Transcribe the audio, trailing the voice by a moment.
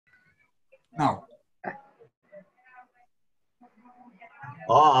Now.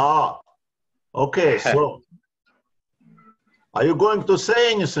 Okay, so are you going to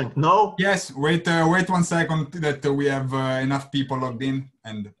say anything? No? Yes, wait 1 second that we have enough people logged in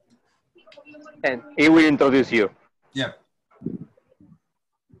and he will introduce you. yeah.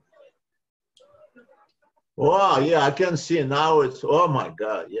 Oh, yeah, I can see now. It's, oh my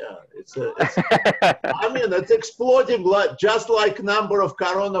God, yeah. I mean, it's exploding just like number of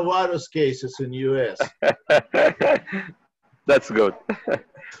coronavirus cases in US. That's good.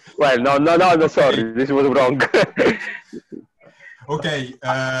 Well, no, sorry, this was wrong. Okay,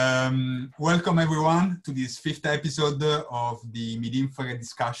 welcome everyone to this 5th episode of the Mid-Infrared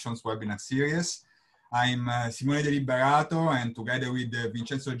Discussions webinar series. I'm Simone De Liberato, and together with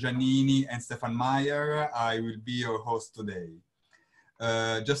Vincenzo Giannini and Stefan Meyer, I will be your host today.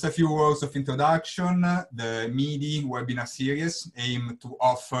 Just a few words of introduction. The MIDI webinar series aims to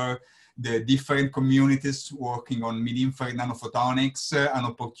offer the different communities working on mid-infrared nanophotonics an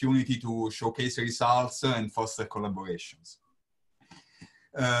opportunity to showcase results and foster collaborations.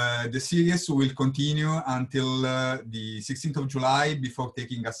 The series will continue until the 16th of July before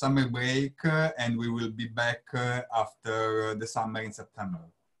taking a summer break, and we will be back after the summer in September.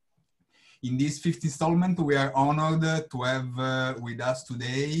 In this 5th installment, we are honored to have with us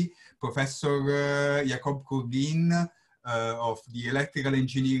today Professor Jakob Khurgin of the Electrical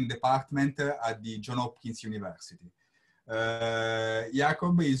Engineering Department at the Johns Hopkins University.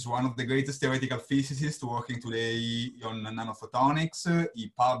 Jakob is one of the greatest theoretical physicists working today on nanophotonics. He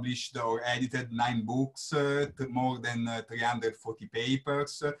published or edited 9 books, more than 340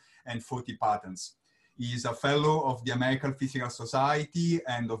 papers, and 40 patents. He is a fellow of the American Physical Society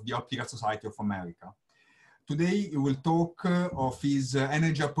and of the Optical Society of America. Today, he will talk of his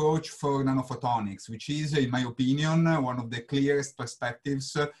energy approach for nanophotonics, which is, in my opinion, one of the clearest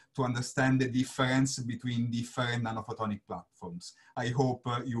perspectives to understand the difference between different nanophotonic platforms. I hope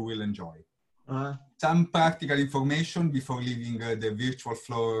you will enjoy. Some practical information before leaving the virtual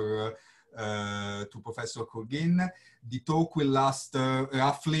floor to Professor Khurgin. The talk will last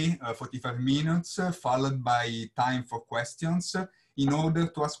roughly 45 minutes, followed by time for questions. In order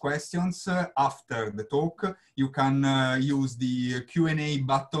to ask questions after the talk, you can use the Q&A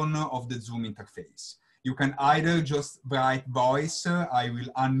button of the Zoom interface. You can either just write voice, I will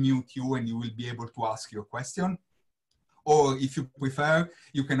unmute you and you will be able to ask your question. Or if you prefer,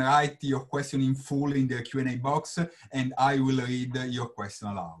 you can write your question in full in the Q&A box and I will read your question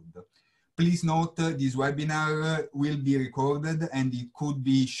aloud. Please note this webinar will be recorded and it could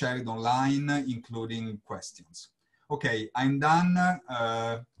be shared online, including questions. Okay, I'm done.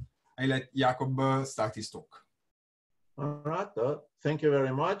 I let Jakob start his talk. All right, thank you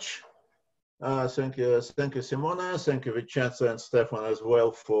very much. Thank you, Simona. Thank you, Vincenzo and Stefan as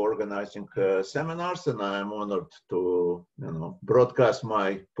well for organizing seminars, and I'm honored to broadcast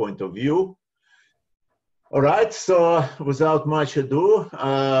my point of view. All right, so without much ado,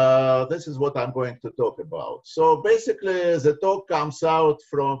 this is what I'm going to talk about. So basically, the talk comes out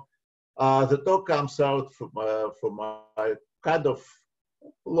from my kind of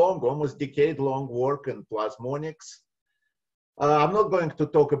long, almost decade-long work in plasmonics. I'm not going to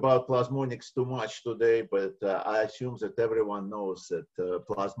talk about plasmonics too much today, but I assume that everyone knows that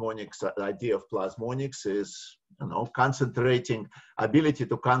plasmonics, the idea of plasmonics is, ability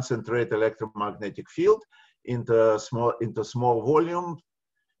to concentrate electromagnetic field into small volume,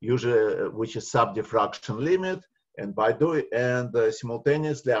 usually which is sub-diffraction limit, and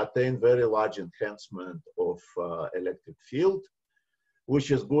simultaneously attain very large enhancement of electric field,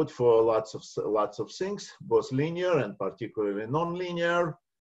 which is good for lots of things, both linear and particularly non-linear.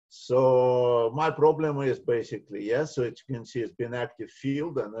 So my problem is basically, yes, so as you can see, it's been active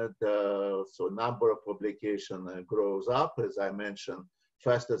field, and so number of publication grows up, as I mentioned,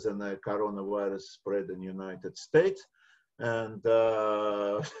 faster than the coronavirus spread in the United States. And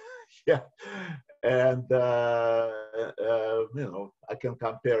yeah, and I can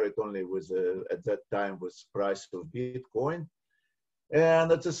compare it only with at that time with price of Bitcoin.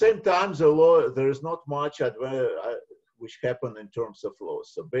 And at the same time, there is not much which happened in terms of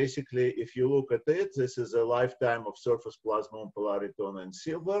loss. So basically, if you look at it, this is a lifetime of surface plasmon, polariton, and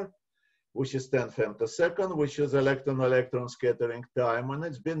silver, which is 10 femtosecond, which is electron-electron scattering time, and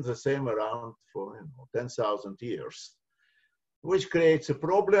it's been the same around for 10,000 years, which creates a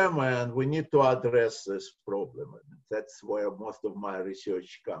problem, and we need to address this problem. And that's where most of my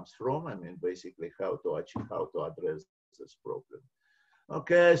research comes from. I mean, basically how to address this problem.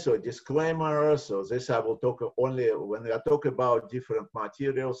 Okay, so disclaimer. So this I will talk only when I talk about different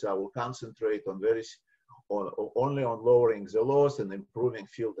materials. I will concentrate on only on lowering the loss and improving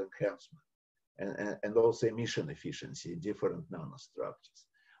field enhancement. and also emission efficiency in different nanostructures.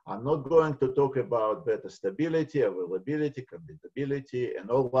 I'm not going to talk about beta stability, availability, compatibility, and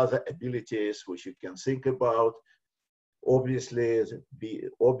all other abilities which you can think about. Obviously,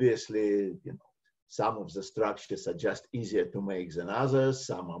 some of the structures are just easier to make than others.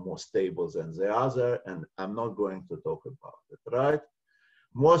 Some are more stable than the other, and I'm not going to talk about it, right?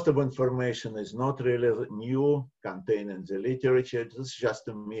 Most of information is not really new, contained in the literature. This is just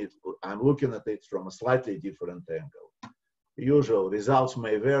to me, I'm looking at it from a slightly different angle. Usual results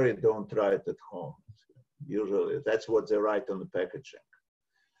may vary, don't try it at home. Usually, that's what they write on the packaging.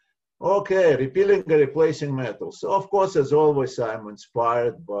 Okay, repealing and replacing metals. So of course, as always, I'm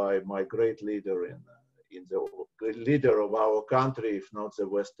inspired by my great leader in the leader of our country, if not the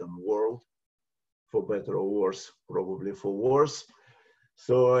Western world, for better or worse, probably for worse.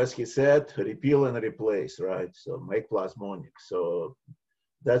 So as he said, repeal and replace, right? So make plasmonics. So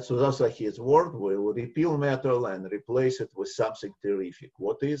that's also his word. We'll repeal metal and replace it with something terrific.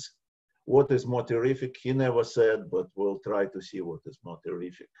 What is more terrific? He never said, but we'll try to see what is more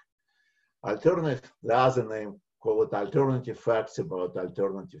terrific. Alternative, the other name, call it alternative facts about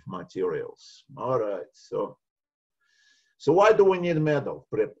alternative materials. All right, so why do we need metal?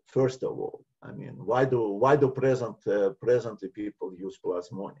 First of all, I mean, why do presently people use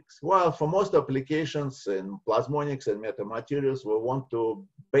plasmonics? Well, for most applications in plasmonics and metamaterials, we want to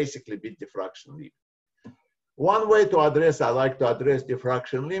basically beat diffraction limit. One way to address, I like to address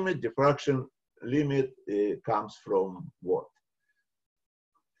diffraction limit. Diffraction limit comes from what?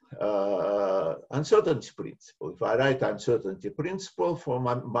 Uncertainty principle. If I write uncertainty principle for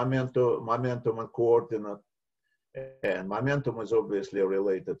momentum and coordinate, and momentum is obviously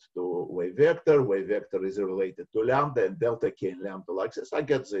related to wave vector is related to lambda, and delta k and lambda like this, I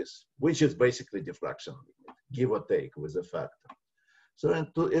get this, which is basically diffraction limit, give or take with a factor. So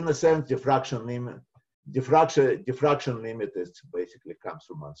in a sense, diffraction limit is basically comes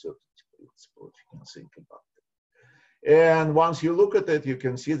from uncertainty principle, if you can think about it. And once you look at it, you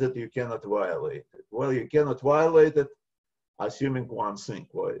can see that you cannot violate it. Well, you cannot violate it assuming one thing,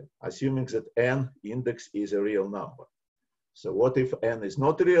 assuming that n index is a real number. So what if n is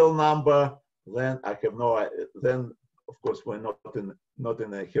not a real number? Then I have no. Then of course we're not in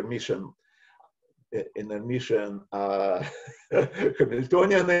a Hermitian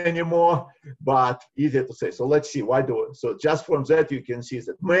Hamiltonian anymore, but easier to say. So let's see so just from that you can see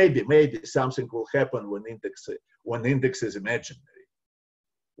that maybe something will happen when index is imaginary.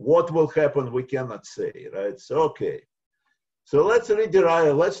 What will happen we cannot say, right? So okay. So let's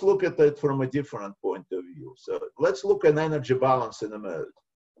look at it from a different point of view. So let's look at energy balance in a mode.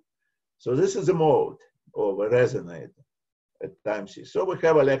 So this is a mode of a resonator at time c. So we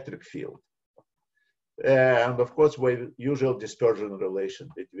have electric field. And of course, usual dispersion relation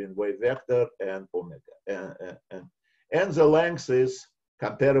between wave vector and omega. And the length is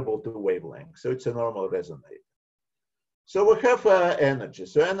comparable to wavelength. So it's a normal resonator. So we have energy.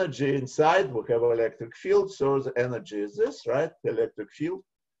 So energy inside, we have electric field. So the energy is this, right? Electric field.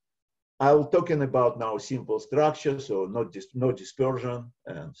 I'm talking about now simple structure, so no dispersion.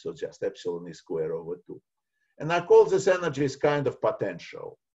 And so just epsilon e square over 2. And I call this energy is kind of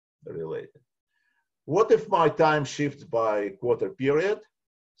potential related. What if my time shifts by quarter period?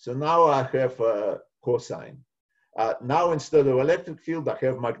 So now I have a cosine. Now instead of electric field, I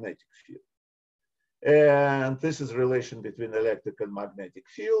have magnetic field. And this is relation between electric and magnetic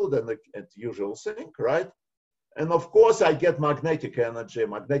field and the usual thing, right? And of course, I get magnetic energy.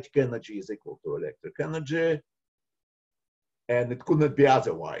 Magnetic energy is equal to electric energy. And it couldn't be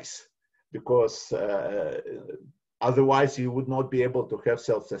otherwise, because otherwise you would not be able to have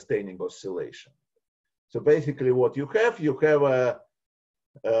self-sustaining oscillation. So basically what you have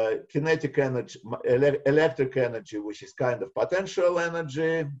a kinetic energy, electric energy, which is kind of potential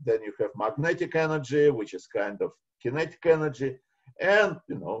energy. Then you have magnetic energy, which is kind of kinetic energy. And,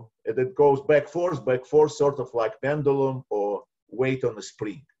 it goes back forth, sort of like pendulum or weight on a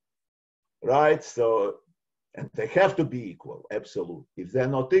spring, right? So, and they have to be equal, absolutely. If they're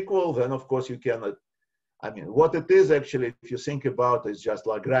not equal, then of course you cannot, what it is actually, if you think about it, is just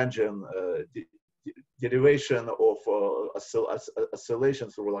Lagrangian derivation of oscillation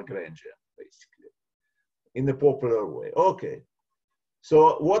through Lagrangian, basically, in the popular way. Okay,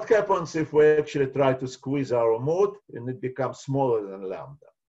 so what happens if we actually try to squeeze our mode and it becomes smaller than lambda?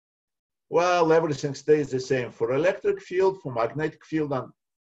 Well, everything stays the same for electric field, for magnetic field, and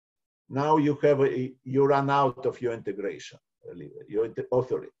now you run out of your integration, your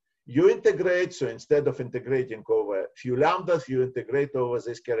authority. You integrate, so instead of integrating over few lambdas, you integrate over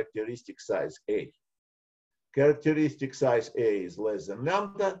this characteristic size A. Characteristic size A is less than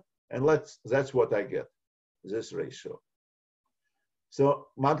lambda, And that's what I get, this ratio. So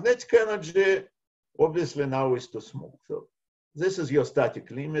magnetic energy, obviously now is too small. So this is your static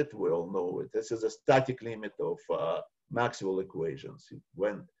limit. We all know it. This is a static limit of Maxwell equations.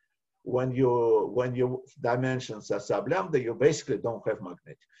 When your dimensions are sub lambda, you basically don't have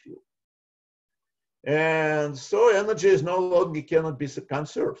magnetic field. And so energy is no longer cannot be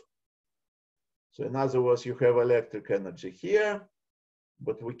conserved. So in other words, you have electric energy here,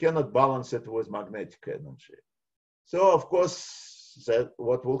 but we cannot balance it with magnetic energy. So of course, that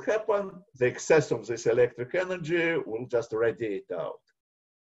what will happen, the excess of this electric energy will just radiate out.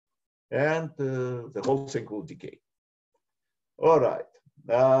 And the whole thing will decay. All right.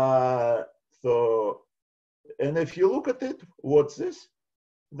 So, and if you look at it, what's this?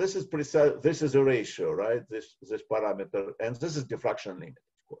 This is precise. This is a ratio, right? This parameter, and this is diffraction limit,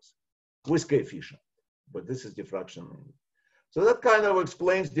 of course, with coefficient. But this is diffraction limit. So that kind of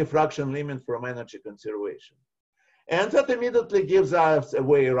explains diffraction limit from energy conservation, and that immediately gives us a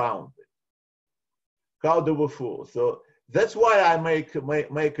way around it. How do we fool? So that's why I make a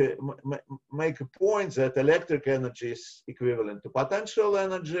point that electric energy is equivalent to potential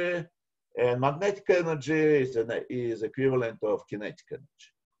energy, and magnetic energy is equivalent of kinetic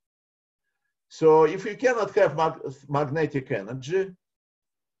energy. So if you cannot have magnetic energy,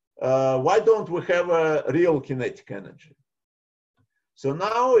 why don't we have a real kinetic energy? So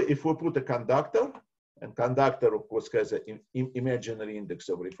now if we put a conductor, and conductor of course has an imaginary index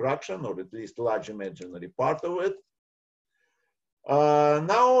of refraction, or at least large imaginary part of it.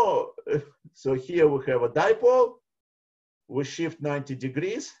 Now, so here we have a dipole, we shift 90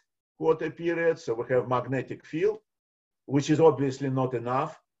 degrees quarter period, so we have magnetic field, which is obviously not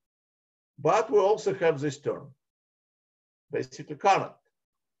enough, but we also have this term, basically current.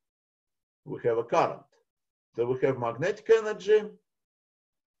 We have a current. So we have magnetic energy,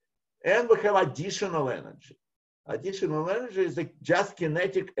 and we have additional energy. Additional energy is just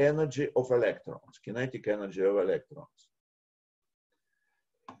kinetic energy of electrons, kinetic energy of electrons.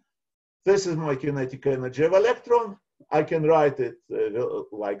 This is my kinetic energy of electron. I can write it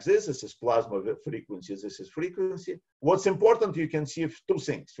like this. This is plasma frequency. This is frequency. What's important, you can see two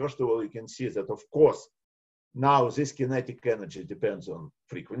things. First of all, you can see that, of course, now this kinetic energy depends on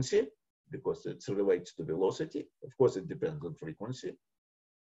frequency because it relates to velocity. Of course, it depends on frequency.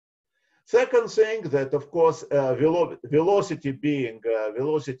 Second thing, that of course, velocity being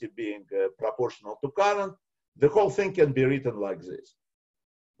proportional to current, the whole thing can be written like this,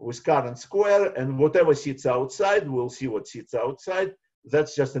 with current square, and whatever sits outside, we'll see what sits outside,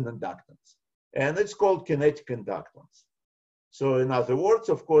 that's just an inductance. And it's called kinetic inductance. So in other words,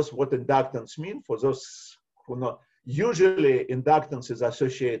 of course, what inductance means, for those who know, usually inductance is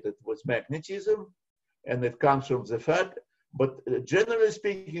associated with magnetism, and it comes from the fact, but generally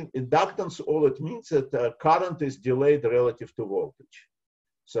speaking, inductance, all it means that current is delayed relative to voltage.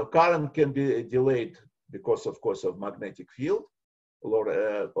 So current can be delayed because, of course, of magnetic field,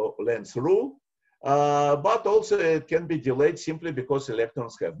 Lenz's rule, but also it can be delayed simply because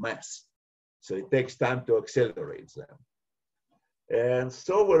electrons have mass. So it takes time to accelerate them. And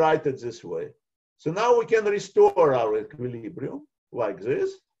so we write it this way. So now we can restore our equilibrium like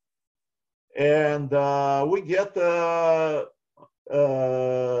this. And we get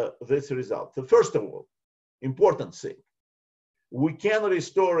this result. So first of all, important thing, we can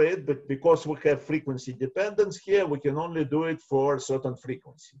restore it, but because we have frequency dependence here, we can only do it for a certain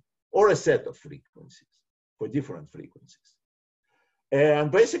frequency or a set of frequencies for different frequencies.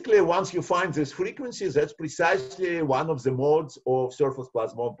 And basically, once you find this frequency, that's precisely one of the modes of surface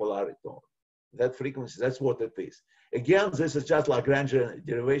plasmon polariton. That frequency, that's what it is. Again, this is just Lagrangian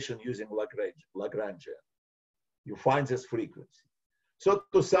derivation using Lagrangian. You find this frequency. So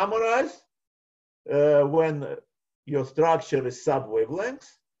to summarize, when your structure is sub-wavelength,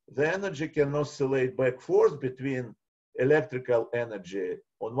 the energy can oscillate back forth between electrical energy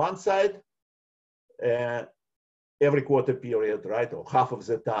on one side, every quarter period, right, or half of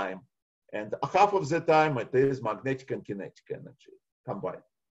the time. And half of the time it is magnetic and kinetic energy combined.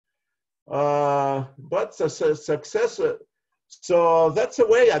 But success, so that's a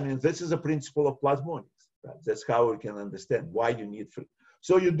way, I mean, this is a principle of plasmonics. Right? That's how we can understand why you need free.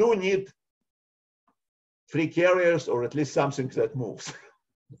 So you do need free carriers, or at least something that moves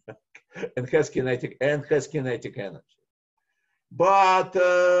and has kinetic energy. But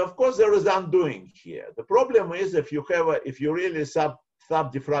of course, there is undoing here. The problem is if you really sub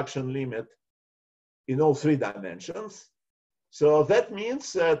diffraction limit in all three dimensions. So that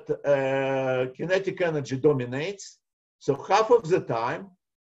means that kinetic energy dominates. So half of the time,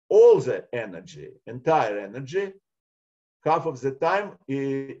 all the energy, entire energy, half of the time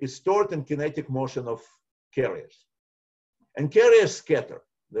is stored in kinetic motion of carriers. And carriers scatter.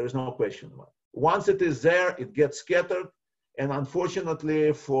 There is no question about it. Once it is there, it gets scattered. And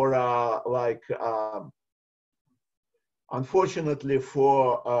unfortunately for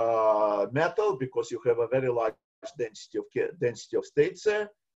metal, because you have a very large density of states there,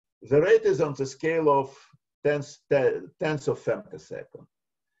 the rate is on the scale of tenths of femtosecond.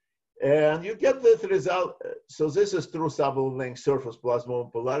 And you get this result. So this is true subwavelength surface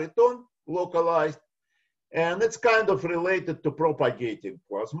plasmon polariton localized. And it's kind of related to propagating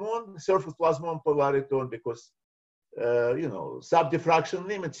plasmon, surface plasmon polariton, because sub-diffraction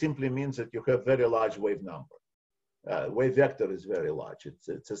limit simply means that you have very large wave number. Wave vector is very large.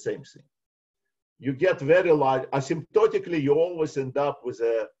 It's the same thing. You get very large. Asymptotically, you always end up with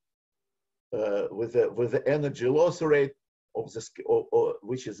the energy loss rate of the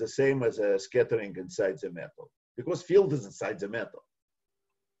which is the same as a scattering inside the metal, because field is inside the metal.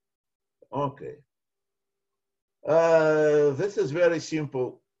 Okay. This is very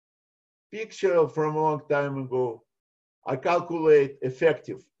simple picture from a long time ago. I calculate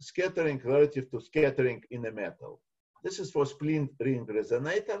effective scattering relative to scattering in a metal. This is for split ring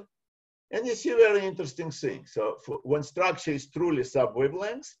resonator. And you see very interesting thing. So when structure is truly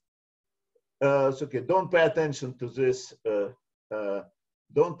sub-wavelengths, okay, don't pay attention to this.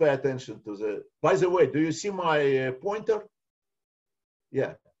 Don't pay attention to the, by the way, do you see my pointer?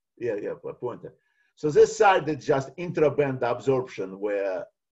 Yeah, pointer. So this side is just intraband absorption where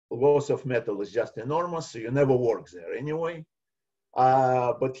loss of metal is just enormous, so you never work there anyway.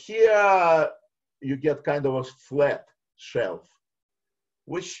 But here you get kind of a flat shelf,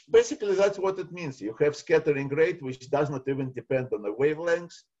 which basically that's what it means. You have scattering rate, which does not even depend on the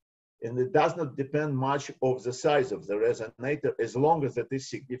wavelengths, and it does not depend much of the size of the resonator as long as it is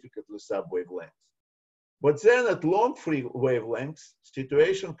significantly sub-wavelengths. But then at long free wavelengths,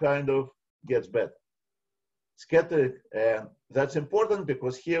 situation kind of gets better. Scattering, and that's important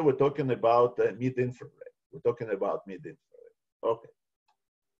because here we're talking about mid-infrared. We're talking about mid-infrared. Okay.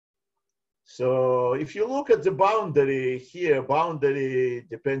 So if you look at the boundary here, boundary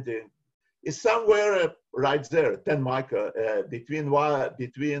depending is somewhere right there, 10 micro, between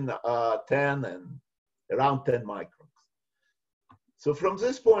 10 and around 10 microns. So from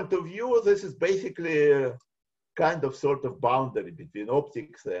this point of view, this is basically a kind of sort of boundary between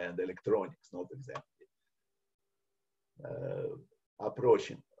optics and electronics, not exactly.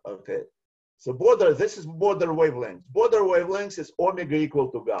 Approaching. Okay. So this is border wavelength. Border wavelength is omega equal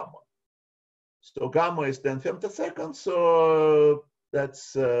to gamma. So gamma is 10 femtoseconds. So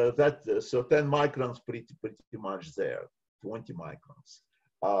that's so 10 microns pretty much there. 20 microns.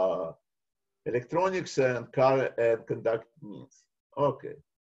 Electronics and conduct means. Okay.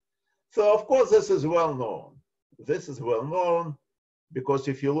 So of course this is well known. This is well known. Because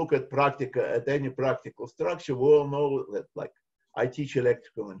if you look at any practical structure, we all know that, like, I teach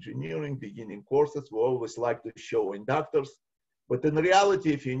electrical engineering, beginning courses, we always like to show inductors. But in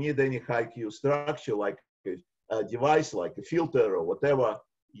reality, if you need any high Q structure, like a device, like a filter or whatever,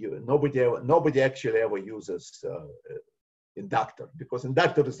 nobody actually ever uses inductor, because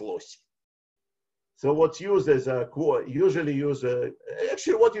inductor is lossy. So what's used as usually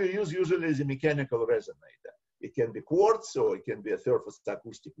what you use usually is a mechanical resonator. It can be quartz, or it can be a surface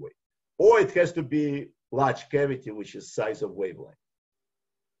acoustic wave. Or it has to be large cavity, which is size of wavelength.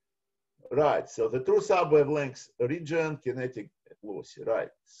 Right, so the true sub-wavelengths region, kinetic lossy,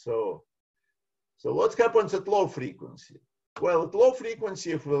 right. So what happens at low frequency? Well, at low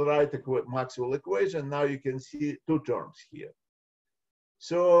frequency, if we write a Maxwell equation, now you can see two terms here.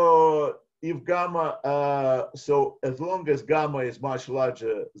 So if gamma, so as long as gamma is much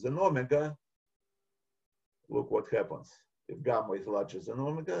larger than omega, look what happens if gamma is larger than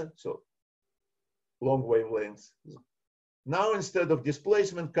omega, so long wavelengths. Now, instead of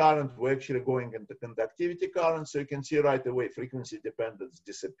displacement current, we're actually going into conductivity current. So you can see right away frequency dependence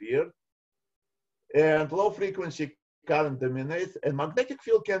disappeared. And low frequency current dominates, and magnetic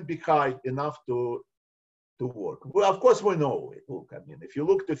field can be high enough to work. Well, of course, we know it. Look, I mean, if you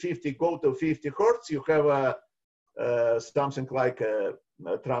look to go to 50 hertz, you have something like a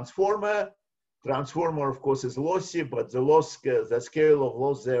transformer. Transformer, of course, is lossy, but the scale of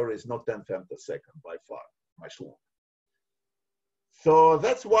loss there is not 10 femtosecond by far, much longer. So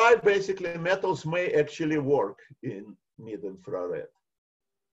that's why basically metals may actually work in mid-infrared.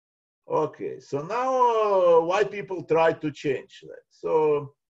 Okay, so now why people try to change that?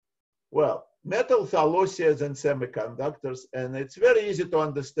 So, well, metals are lossier than semiconductors, and it's very easy to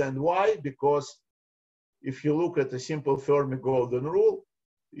understand why, because if you look at a simple Fermi golden rule,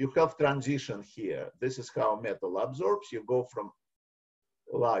 you have transition here. This is how metal absorbs. You go from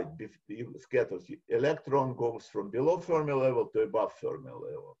light, you scatter, electron goes from below Fermi level to above Fermi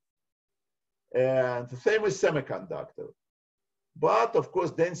level. And the same with semiconductor. But of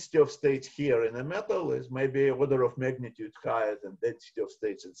course, density of states here in a metal is maybe order of magnitude higher than density of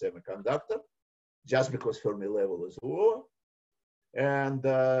states in semiconductor, just because Fermi level is lower. And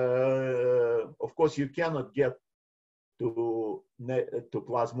of course, you cannot get to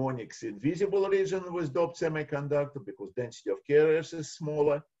plasmonics in visible region with doped semiconductor because density of carriers is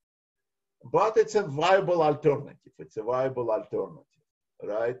smaller. But it's a viable alternative. It's a viable alternative,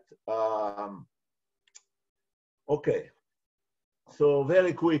 right? Okay. So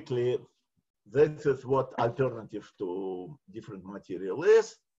very quickly, this is what alternative to different material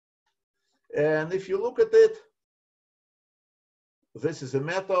is. And if you look at it, this is a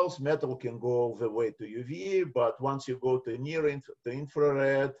metals. Metal can go all the way to UV, but once you go to near the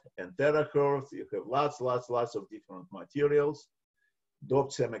infrared and terahertz, you have lots of different materials,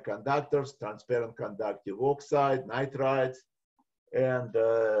 doped semiconductors, transparent conductive oxide, nitrides, and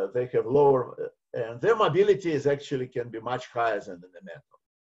they have lower, and their mobility is actually can be much higher than in the metal.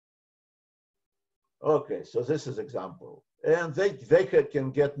 Okay, so this is example. And they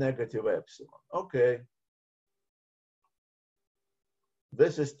can get negative epsilon. Okay.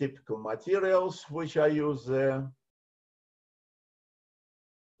 This is typical materials which I use there.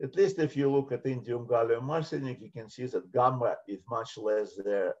 At least if you look at indium gallium arsenic, you can see that gamma is much less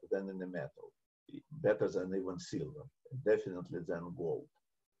there than in the metal, better than even silver, definitely than gold.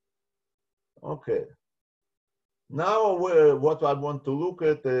 Okay. Now what I want to look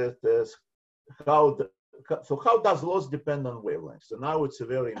at is how does loss depend on wavelength? So now it's a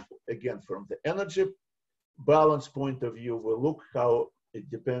very, again, from the energy balance point of view, we look how it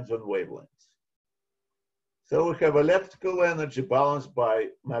depends on wavelengths. So we have electrical energy balanced by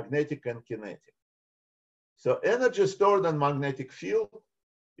magnetic and kinetic. So energy stored in magnetic field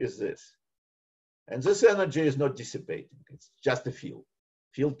is this. And this energy is not dissipating. It's just a field.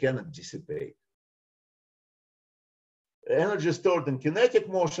 Field cannot dissipate. Energy stored in kinetic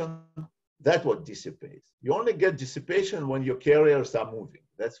motion, that's what dissipates. You only get dissipation when your carriers are moving.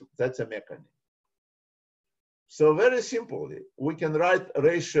 That's a mechanism. So very simply, we can write a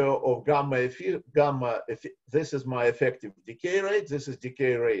ratio of gamma. This is my effective decay rate. This is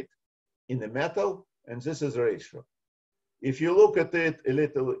decay rate in a metal, and this is ratio. If you look at it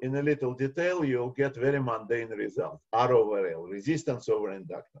in a little detail, you'll get very mundane result. R over L, resistance over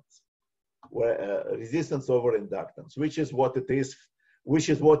inductance, resistance over inductance, which is what it is. Which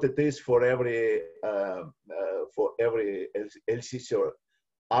is what it is for every LC circuit,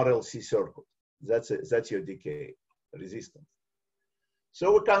 RLC circuit. That's your decay resistance.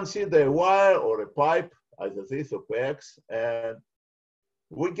 So we consider a wire or a pipe, either this or PX, and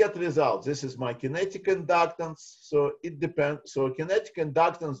we get results. This is my kinetic inductance. So it depends. So kinetic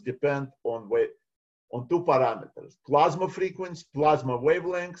inductance depend on two parameters: plasma frequency, plasma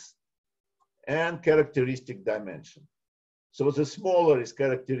wavelengths, and characteristic dimension. So the smaller is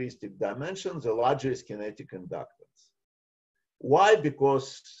characteristic dimension, the larger is kinetic inductance. Why?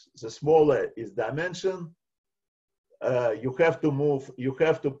 Because the smaller is dimension, you have to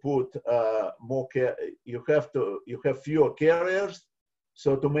put more, you have fewer carriers.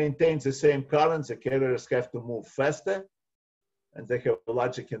 So to maintain the same current, the carriers have to move faster, and they have a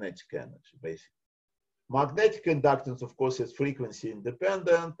larger kinetic energy, basically. Magnetic inductance, of course, is frequency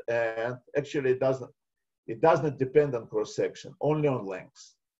independent, and actually it doesn't depend on cross-section, only on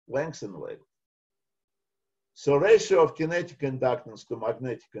length and length. So ratio of kinetic inductance to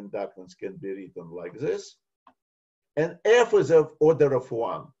magnetic inductance can be written like this. And F is of order of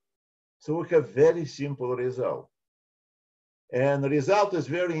 1. So we have very simple result. And the result is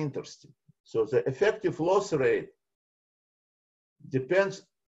very interesting. So the effective loss rate depends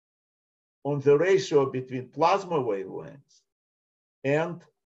on the ratio between plasma wavelengths and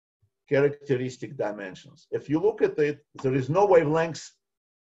characteristic dimensions. If you look at it, there is no wavelengths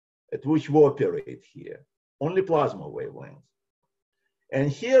at which we operate here, only plasma wavelengths.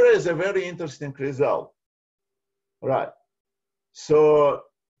 And here is a very interesting result, right? So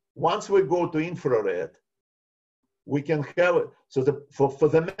once we go to infrared, we can have, so for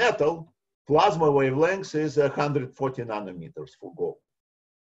the metal, plasma wavelengths is 140 nanometers for gold.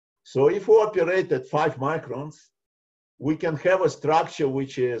 So if we operate at 5 microns, we can have a structure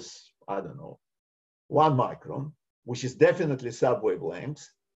which is, I don't know, 1 micron, which is definitely sub-wavelengths,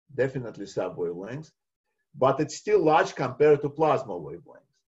 but it's still large compared to plasma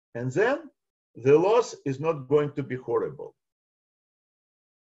wavelengths. And then the loss is not going to be horrible.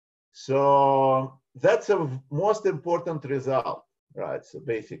 So that's a most important result. right? So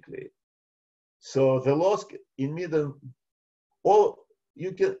basically, so the loss in MIDI,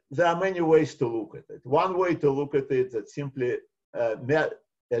 there are many ways to look at it. One way to look at it is that simply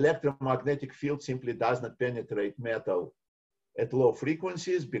electromagnetic field simply does not penetrate metal at low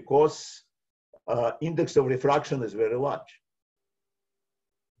frequencies because index of refraction is very large.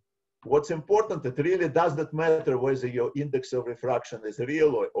 What's important, it really does not matter whether your index of refraction is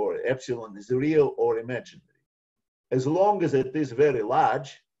real or epsilon is real or imaginary. As long as it is very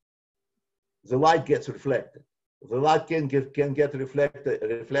large, the light gets reflected. The light can get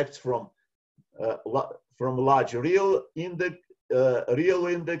reflects from large real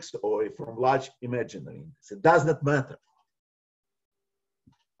index or from large imaginary index. It does not matter.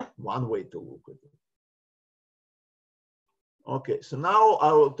 One way to look at it. Okay, so now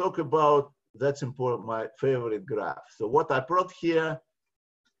I will talk about, that's important, my favorite graph. So what I brought here,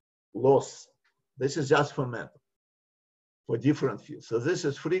 loss. This is just for metal, for different fields. So this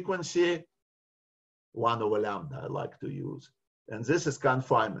is frequency, 1 over lambda I like to use. And this is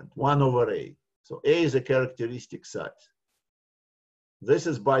confinement, 1 over A. So A is a characteristic size. This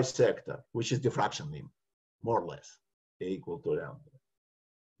is bisector, which is diffraction limit, more or less, A equal to lambda.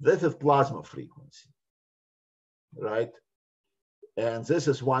 This is plasma frequency, right? And this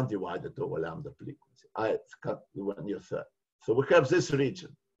is 1 divided over lambda frequency. I cut 1/3. So we have this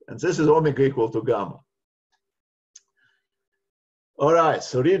region, and this is omega equal to gamma. All right,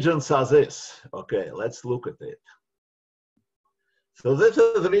 so regions are this. Okay, let's look at it. So this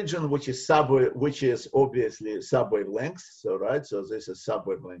is the region which is obviously subwave length. So right, so this is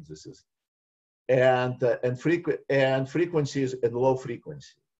subwave length. This is and frequency is at low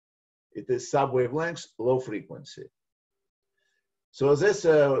frequency. It is subwave length, low frequency. So this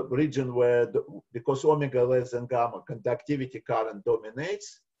region where, because omega less than gamma, conductivity current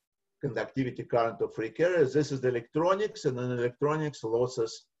dominates, conductivity current of free carriers. This is the electronics, and in electronics,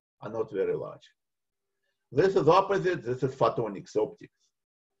 losses are not very large. This is opposite, this is photonics, optics,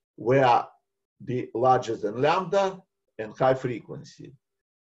 where be larger than lambda and high frequency.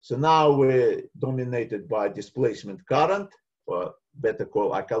 So now we're dominated by displacement current, or better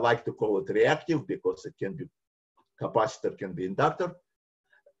call, I like to call it reactive because it can be capacitor, can be inductor,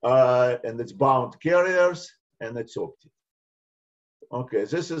 and it's bound carriers, and it's optic. Okay,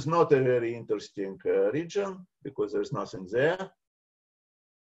 this is not a very interesting region because there's nothing there.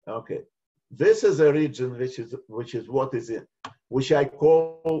 Okay, this is a region which I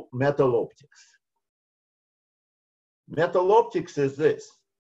call metal optics. Metal optics is this.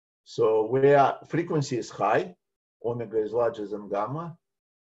 So where frequency is high, omega is larger than gamma.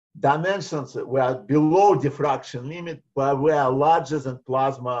 Dimensions were below diffraction limit, but were larger than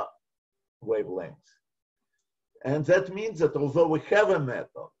plasma wavelengths. And that means that although we have a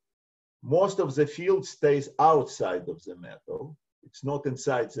metal, most of the field stays outside of the metal. It's not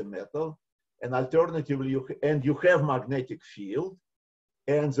inside the metal. And alternatively, you have magnetic field,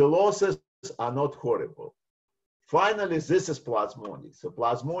 and the losses are not horrible. Finally, this is plasmonics. So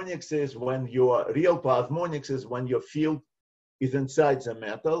plasmonics is when real plasmonics is when your field is inside the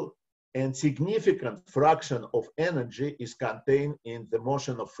metal, and significant fraction of energy is contained in the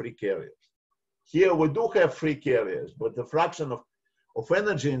motion of free carriers. Here we do have free carriers, but the fraction of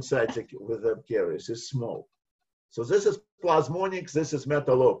energy inside the carriers is small. So this is plasmonics, this is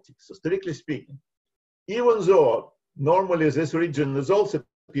metal optics. So strictly speaking, even though normally this region is also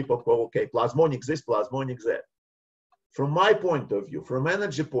people call, okay, plasmonics this, plasmonics that. From my point of view, from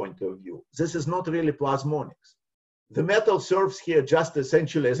energy point of view, this is not really plasmonics. The metal serves here just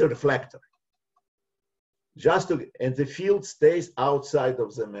essentially as a reflector. And the field stays outside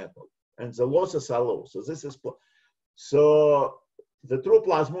of the metal, and the losses are low. So the true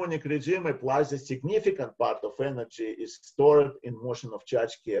plasmonic regime applies a significant part of energy is stored in motion of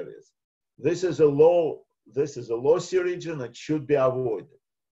charge carriers. This is a lossy region. It should be avoided.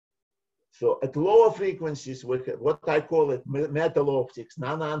 So at lower frequencies, we have what I call it metal optics,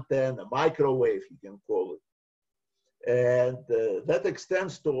 nano-antenna, microwave, you can call it. And that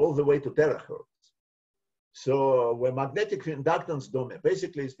extends to all the way to terahertz. So where magnetic inductance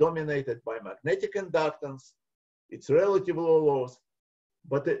basically is dominated by magnetic inductance, it's relatively low loss,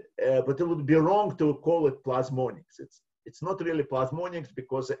 but it would be wrong to call it plasmonics. It's not really plasmonics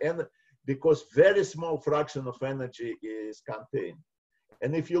because very small fraction of energy is contained.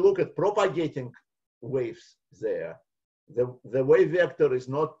 And if you look at propagating waves there, the wave vector is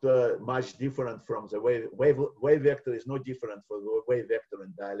not much different from the wave vector is not different from the wave vector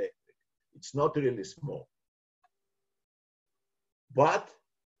in dielectric. It's not really small. But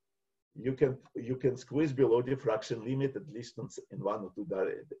you can squeeze below diffraction limit at least in one or two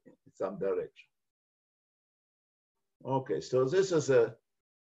some direction. Okay, so this is a,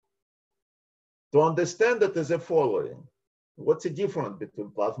 to understand it is the following. What's the difference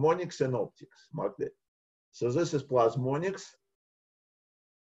between plasmonics and optics? Mark that. So this is plasmonics.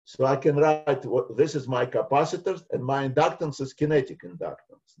 So I can write, this is my capacitors, and my inductance is kinetic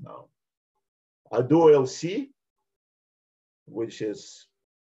inductance now. I do LC, which is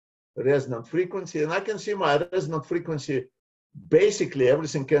resonant frequency, and I can see my resonant frequency, basically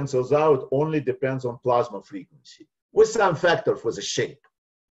everything cancels out, only depends on plasma frequency, with some factor for the shape.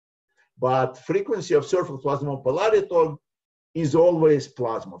 But frequency of surface plasmon polariton is always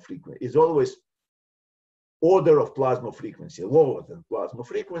plasma frequency, is always order of plasma frequency, lower than plasma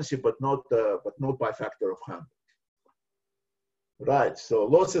frequency, but not by factor of 100. Right, so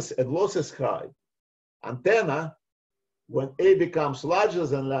losses high. Antenna, when A becomes larger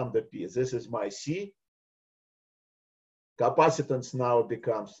than lambda P, this is my C. Capacitance now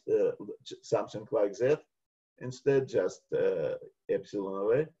becomes something like that. Instead, just epsilon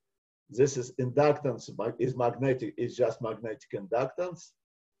away. This is inductance, is magnetic, is just magnetic inductance.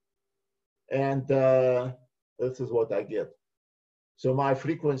 And this is what I get. So my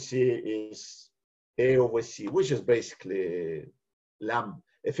frequency is A over C, which is basically lambda,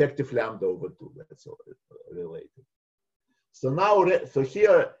 effective lambda over 2. That's all related. So now, so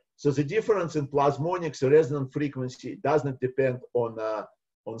here, so the difference in plasmonics resonant frequency doesn't depend on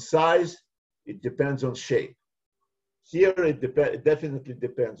size, it depends on shape. Here it definitely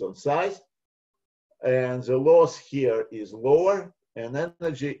depends on size, and the loss here is lower, and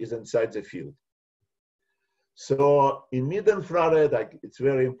energy is inside the field. So in mid-infrared, it's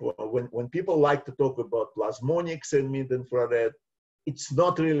very important. When people like to talk about plasmonics in mid-infrared, it's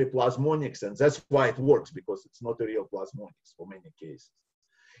not really plasmonics, and that's why it works, because it's not a real plasmonics for many cases.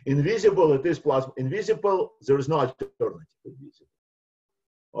 Invisible, it is plasma. Invisible, there is no alternative to visible.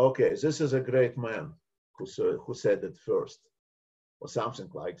 Okay, this is a great man who said it first, or something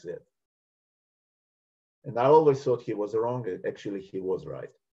like that. And I always thought he was wrong. Actually, he was right.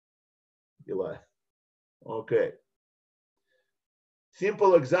 Eli. Okay.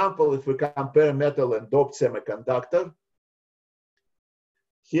 Simple example, if we compare metal and doped semiconductor.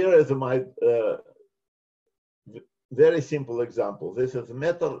 Here is my very simple example. This is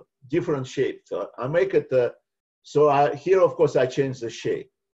metal, different shape. So I make it, here, of course, I change the shape.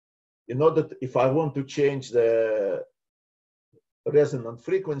 In order to, if I want to change the resonant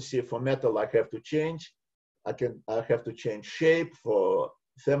frequency for metal, I have to change. I have to change shape. For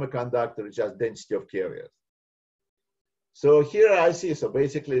semiconductor, just density of carriers. So here I see, so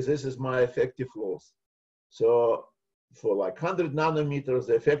basically this is my effective loss. So for like 100 nanometers,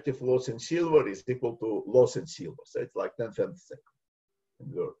 the effective loss in silver is equal to loss in silver. So it's like 10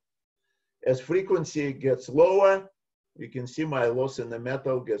 femtosecond. As frequency gets lower, you can see my loss in the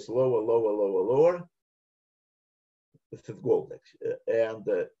metal gets lower, lower, lower, lower. This is gold, actually. And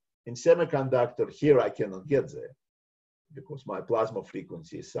in semiconductor, here I cannot get there because my plasma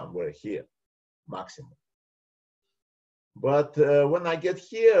frequency is somewhere here, maximum. But when I get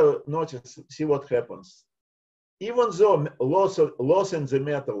here, notice, see what happens. Even though loss in the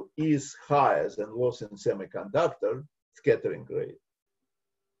metal is higher than loss in semiconductor, scattering rate,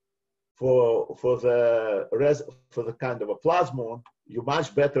 for the kind of a plasmon, you're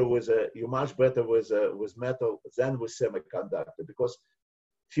much better with metal than with semiconductor, because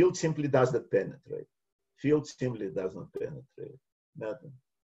field simply doesn't penetrate. Field simply doesn't penetrate. Nothing.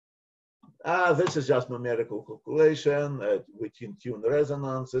 This is just numerical calculation with in-tune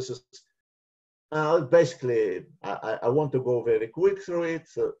resonance. This is basically, I want to go very quick through it.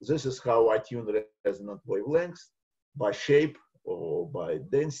 So this is how I tune resonant wavelengths, by shape or by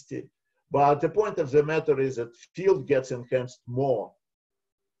density. But the point of the matter is that field gets enhanced more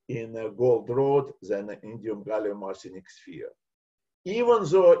in a gold rod than an indium gallium arsenic sphere, even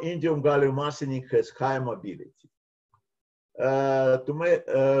though indium gallium arsenic has high mobility.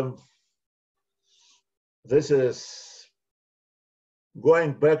 This is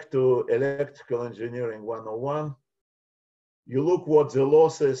going back to electrical engineering 101. You look what the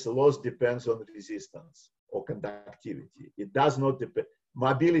loss is. The loss depends on resistance or conductivity. It does not depend.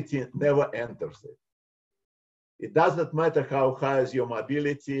 Mobility never enters it. It doesn't matter how high is your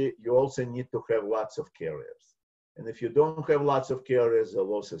mobility. You also need to have lots of carriers. And if you don't have lots of carriers, the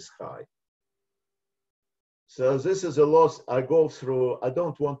loss is high. So this is a loss I go through. I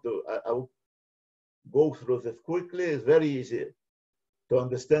don't want to, I'll go through this quickly. It's very easy to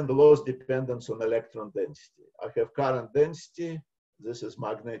understand the loss dependence on electron density. I have current density. This is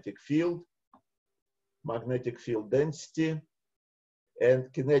magnetic field density,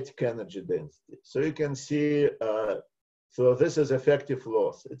 and kinetic energy density. So you can see, so this is effective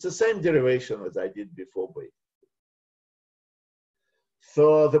loss. It's the same derivation as I did before,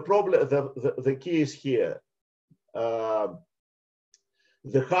 So the problem, the key is here. The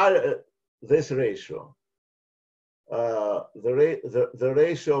higher this ratio, the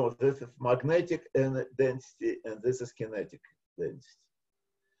ratio of this is magnetic density and this is kinetic density.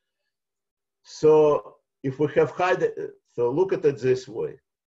 So if we have high, so look at it this way.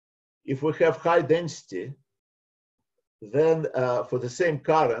 If we have high density, then for the same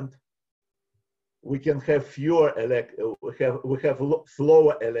current, we can have fewer we have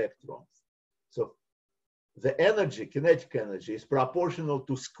slower electrons. So the energy, kinetic energy, is proportional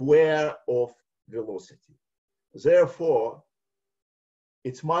to square of velocity. Therefore,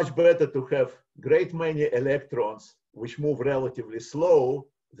 it's much better to have great many electrons which move relatively slow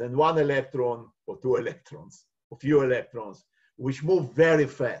than one electron or two electrons, or few electrons, which move very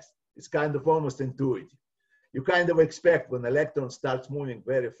fast. It's kind of almost intuitive. You kind of expect when electron starts moving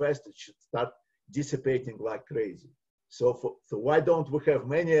very fast, it should start dissipating like crazy. So why don't we have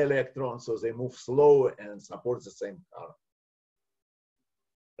many electrons so they move slow and support the same current?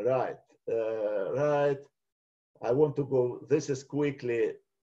 Right, right. I want to go, this is quickly,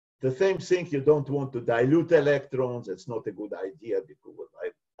 the same thing, you don't want to dilute electrons. It's not a good idea because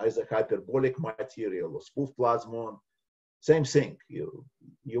either hyperbolic material or spoof plasmon, same thing.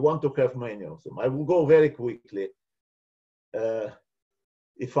 You want to have many of them. I will go very quickly.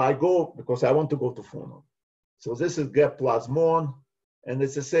 If I go, because I want to go to phonon. So this is gap plasmon, and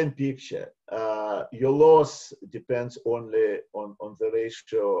it's the same picture. Your loss depends only on the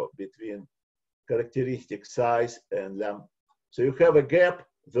ratio between characteristic size and lambda. So you have a gap,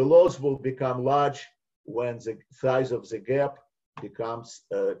 the loss will become large when the size of the gap becomes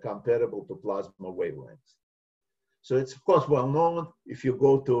comparable to plasma wavelengths. So it's of course well known, if you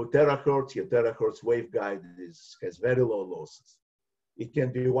go to terahertz, your terahertz waveguide has very low losses. It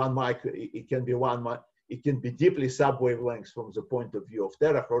can be it can be deeply sub-wavelengths from the point of view of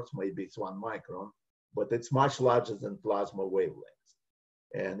terahertz, maybe it's 1 micron, but it's much larger than plasma wavelengths.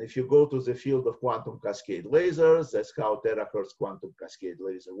 And if you go to the field of quantum cascade lasers, that's how terahertz quantum cascade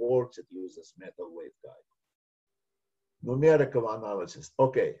laser works. It uses metal waveguide. Numerical analysis.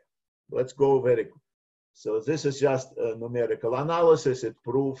 Okay, let's go very quick. So this is just a numerical analysis. It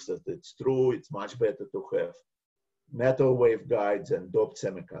proves that it's true. It's much better to have metal waveguides and doped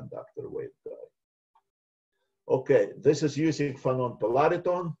semiconductor waveguide. Okay, this is using phonon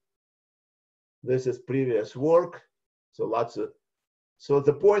polariton. This is previous work. So lots of, so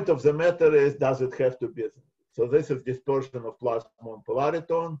the point of the matter is, does it have to be? So this is dispersion of plasmon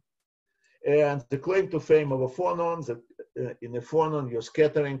polariton. And the claim to fame of a phonon, that in a phonon, your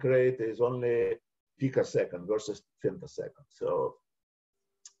scattering rate is only picosecond versus femtosecond. So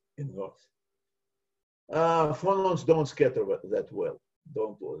inverse. Phonons don't scatter that well,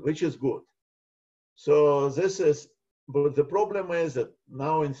 which is good. So this is, but the problem is that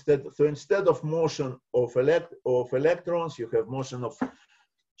now instead of motion of electrons, you have motion of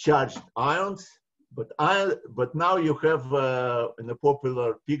charged ions. But now you have, in a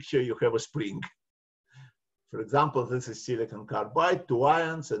popular picture, you have a spring. For example, this is silicon carbide, 2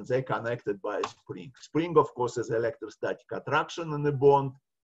 ions, and they're connected by a spring. Spring, of course, is electrostatic attraction in the bond,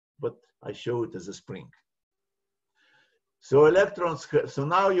 but I show it as a spring. So electrons, so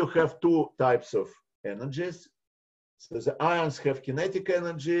now you have 2 types of energies. So the ions have kinetic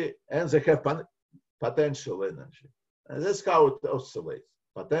energy and they have potential energy. And that's how it oscillates.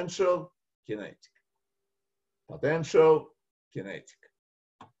 Potential, kinetic. Potential, kinetic.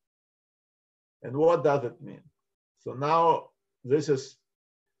 And what does it mean? So now this is,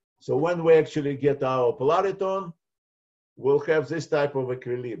 so when we actually get our polariton, we'll have this type of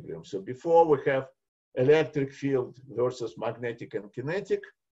equilibrium. So before we have electric field versus magnetic and kinetic,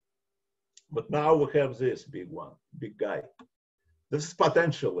 but now we have this big guy. This is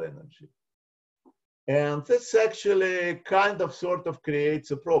potential energy. And this actually kind of sort of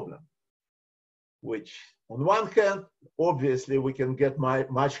creates a problem, which on one hand, obviously we can get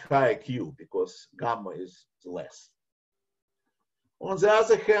much higher Q because gamma is less. On the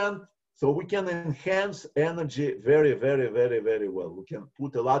other hand, so we can enhance energy very, very, very, very well. We can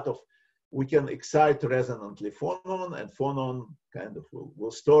put a lot of, we can excite resonantly phonon, and phonon kind of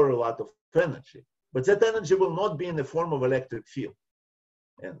will store a lot of energy. But that energy will not be in the form of electric field.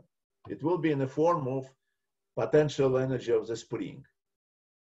 And it will be in the form of potential energy of the spring,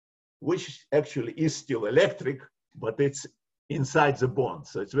 which actually is still electric, but it's inside the bond.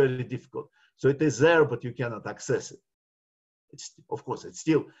 So it's very difficult. So it is there, but you cannot access it. It's, of course, it's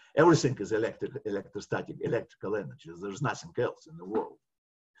still, everything is electrostatic, electrical energy. There's nothing else in the world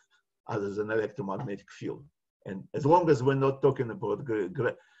other than electromagnetic field. And as long as we're not talking about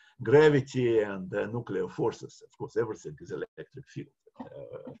gravity and nuclear forces, of course, everything is electric field.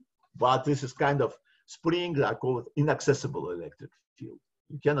 But this is kind of spring, I call it inaccessible electric field.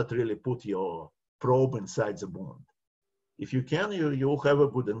 You cannot really put your probe inside the bond. If you can, you'll have a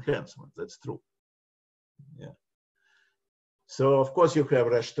good enhancement. That's true. Yeah. So of course you have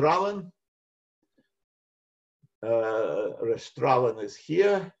Restralen. Restralen is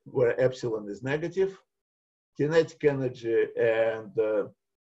here, where epsilon is negative. Kinetic energy, and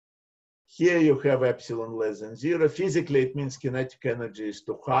here you have epsilon less than 0. Physically, it means kinetic energy is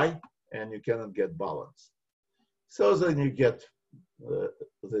too high, and you cannot get balance. So then you get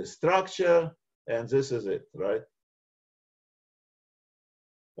the structure, and this is it, right?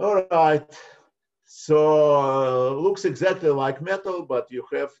 All right. So looks exactly like metal, but you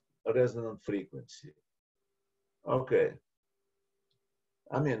have a resonant frequency. Okay.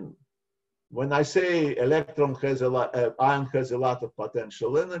 I mean, when I say electron has a lot, ion has a lot of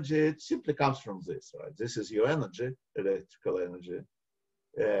potential energy, it simply comes from this, right? This is your energy, electrical energy,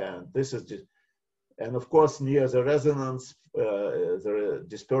 and this is just, and of course near the resonance, the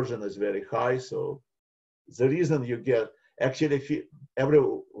dispersion is very high. So the reason you get, actually,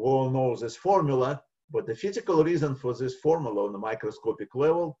 everyone knows this formula, but the physical reason for this formula on the microscopic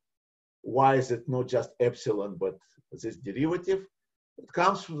level, why is it not just epsilon, but this derivative? It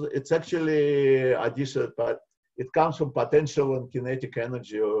comes from, it's actually addition, but it comes from potential and kinetic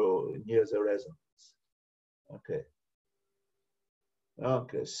energy near the resonance. Okay.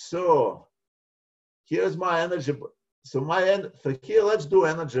 Okay, so here's my energy. So for here, let's do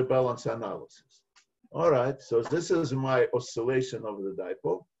energy balance analysis. All right, so this is my oscillation of the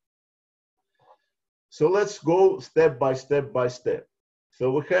dipole. So let's go step by step by step.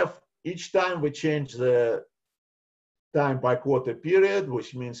 So we have, each time we change the time by quarter period,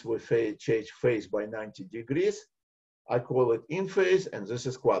 which means we change phase by 90 degrees. I call it in phase, and this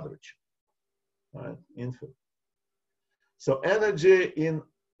is quadrature. All right, in phase. So energy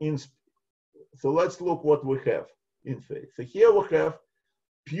so let's look what we have in phase. So here we have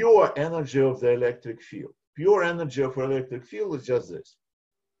pure energy of the electric field. Pure energy of electric field is just this.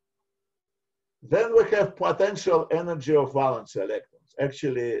 Then we have potential energy of valence electrons.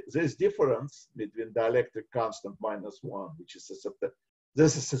 Actually, this difference between dielectric constant -1, which is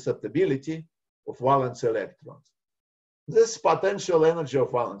this is susceptibility of valence electrons. This potential energy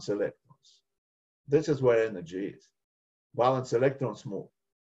of valence electrons. This is where energy is. Valence electrons move.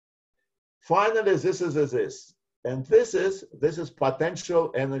 Finally, this is this. And this is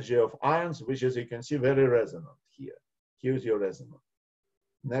potential energy of ions, which, as you can see, very resonant here. Here's your resonance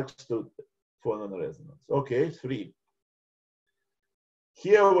next to phonon resonance. Okay, 3.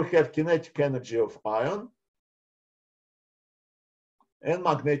 Here we have kinetic energy of ion and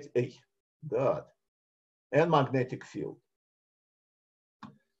magnetic field.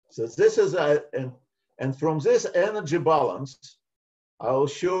 So this is and from this energy balance, I'll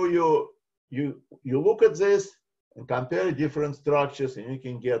show you. You look at this and compare different structures, and you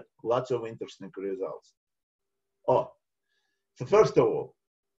can get lots of interesting results. Oh, so first of all,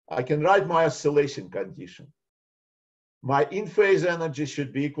 I can write my oscillation condition. My in-phase energy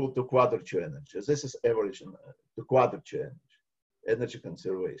should be equal to quadrature energy. This is average to quadrature energy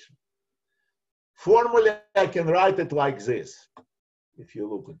conservation. Formally, I can write it like this. If you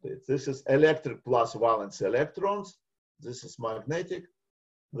look at it, this is electric plus valence electrons. This is magnetic.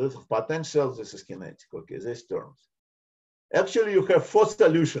 This is potential. This is kinetic. Okay, these terms. Actually, you have 4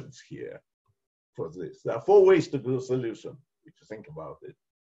 solutions here for this. There are 4 ways to do solution, if you think about it.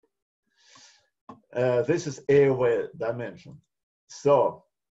 This is A dimension. So,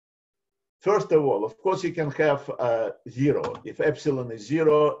 first of all, of course, you can have 0. If epsilon is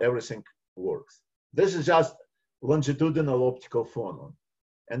 0, everything works. This is just longitudinal optical phonon.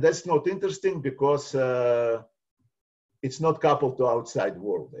 And that's not interesting because it's not coupled to outside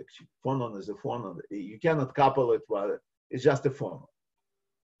world, actually. Phonon is a phonon. You cannot couple it while it's just a phonon.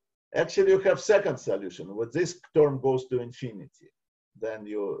 Actually, you have second solution. When this term goes to infinity, then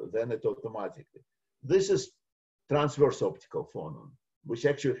it automatically. This is transverse optical phonon, which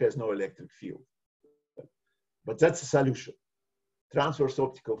actually has no electric field. But that's a solution. Transverse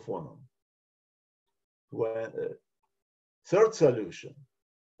optical phonon. Third solution,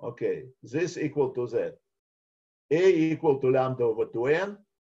 okay, this equal to Z. A equal to lambda over 2n,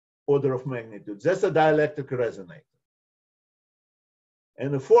 order of magnitude. That's a dielectric resonator.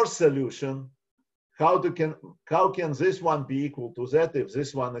 And the fourth solution, how can this one be equal to Z if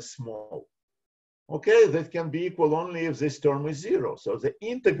this one is small? Okay, that can be equal only if this term is 0. So the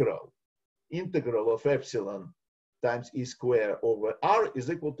integral of epsilon times E squared over R is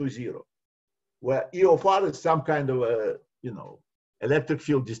equal to 0, where E of R is some kind of a, electric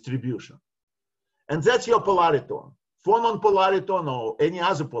field distribution. And that's your polariton. phonon polariton or any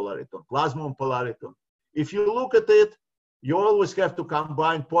other polariton, plasmon polariton. If you look at it, you always have to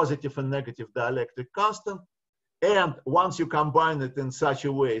combine positive and negative dielectric constant. And once you combine it in such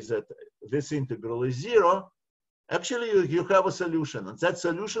a way that this integral is 0, actually you have a solution. And that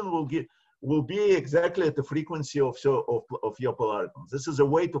solution will be exactly at the frequency of your polaritons. This is a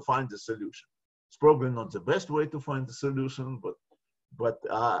way to find the solution. It's probably not the best way to find the solution, but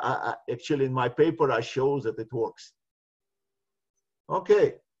actually in my paper, I show that it works.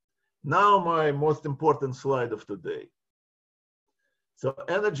 Okay, now my most important slide of today. So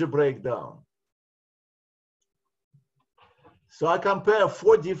energy breakdown. So I compare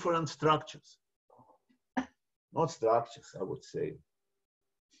 4 different structures. Not structures, I would say.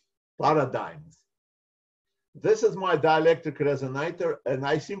 Paradigms. This is my dielectric resonator, and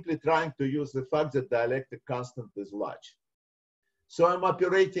I simply trying to use the fact that dielectric constant is large. So I'm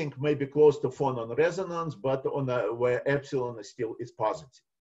operating maybe close to phonon resonance, but on where epsilon is positive.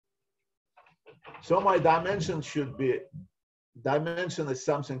 So my dimension should be, dimension is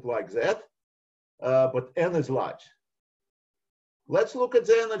something like that, but n is large. Let's look at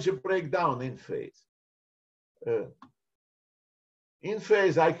the energy breakdown in phase. In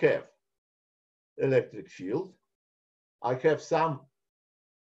phase, I have electric field. I have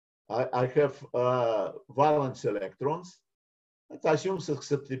valence electrons. Let's assume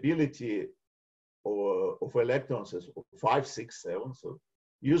susceptibility of electrons is 5, 6, 7. So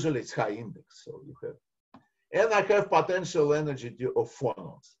usually it's high index. So you have, and I have potential energy of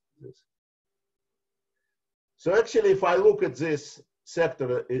phonons. So actually, if I look at this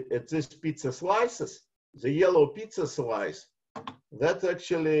sector, at this pizza slices, the yellow pizza slice, that's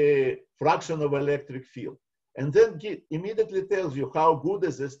actually fraction of electric field. And then immediately tells you how good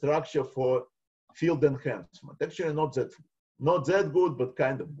is the structure for field enhancement. Actually, not that good, but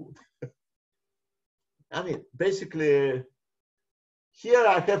kind of good. I mean, basically, here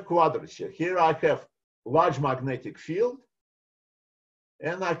I have quadrature. Here I have large magnetic field,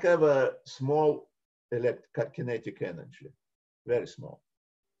 and I have a small kinetic energy, very small.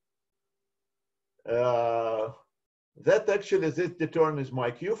 That actually, this determines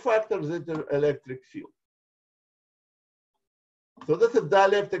my Q factor, the electric field. So that's a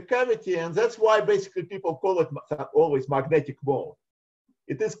dielectric cavity, and that's why basically people call it always magnetic mode.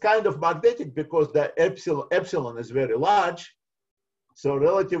 It is kind of magnetic because the epsilon is very large. So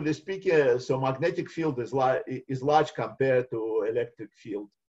relatively speaking, so magnetic field is large compared to electric field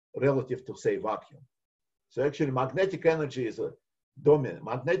relative to, say, vacuum. So actually magnetic energy is a dominant.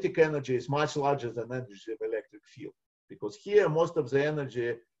 Magnetic energy is much larger than energy of electric field, because here most of the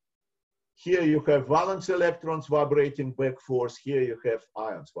energy, here you have valence electrons vibrating back forth, here you have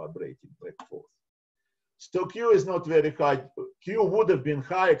ions vibrating back forth. So Q is not very high. Q would have been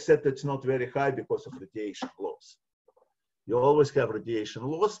high, except it's not very high because of radiation loss. You always have radiation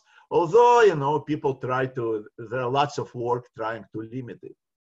loss, although, you know, people try to, there are lots of work trying to limit it.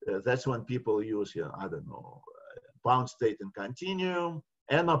 That's when people use, you know, I don't know, bound state and continuum,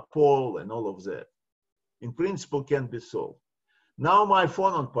 anapole, and all of that. In principle, can be solved. Now my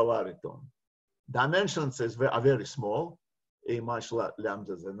phonon polariton. Dimensions are very small, A much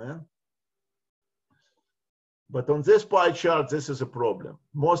lambda than n. But on this pie chart, this is a problem.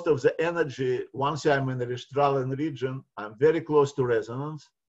 Most of the energy, once I'm in the Riststrahlen region, I'm very close to resonance.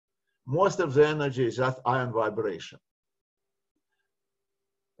 Most of the energy is just ion vibration.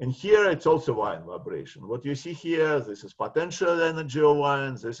 And here it's also ion vibration. What you see here, this is potential energy of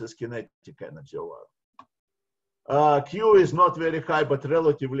ions, this is kinetic energy of ions. Q is not very high, but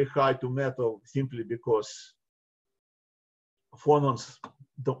relatively high to metal simply because phonons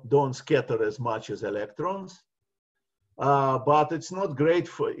don't scatter as much as electrons. But it's not great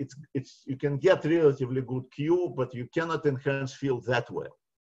for, you can get relatively good Q, but you cannot enhance field that well.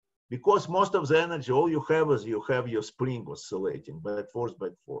 Because most of the energy, all you have is you have your spring oscillating back forth,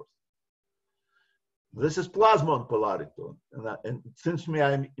 back forth. This is plasmon polariton. And since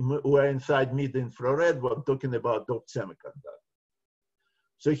we're inside mid-infrared, we're talking about doped semiconductor.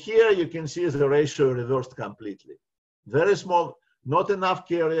 So here you can see the ratio reversed completely. Very small, not enough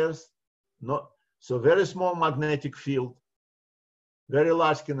carriers, so very small magnetic field, very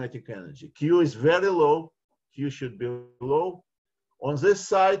large kinetic energy. Q is very low, Q should be low. On this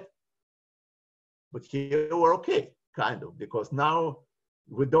side, but here we're okay, kind of, because now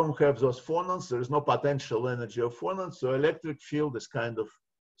we don't have those phonons, there is no potential energy of phonons, so electric field is kind of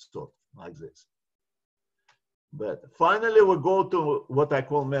sort of like this. But finally, we go to what I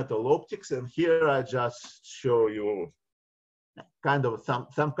call metal optics, and here I just show you kind of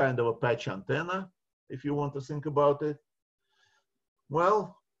some kind of a patch antenna, if you want to think about it.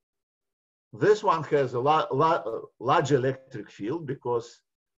 Well, This one has a large electric field because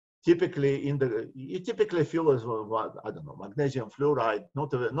typically you typically feel as well, I don't know, magnesium fluoride,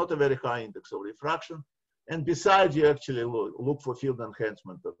 not a very high index of refraction. And besides, you actually look for field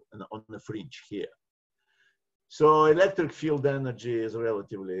enhancement on the fringe here. So electric field energy is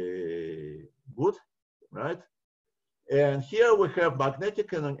relatively good, right? And here we have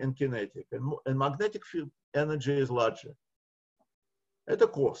magnetic and kinetic, and magnetic field energy is larger at a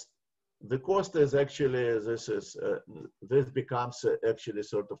cost. The cost is actually, this becomes actually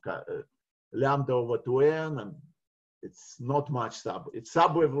sort of lambda over 2n, and it's not much it's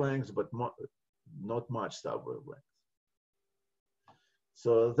sub-wavelengths, but not much sub-wavelengths.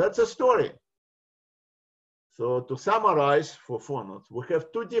 So that's a story. So to summarize for phonons, we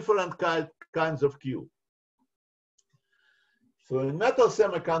have two different kinds of Q. So in metal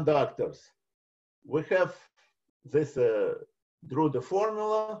semiconductors, we have this, drew the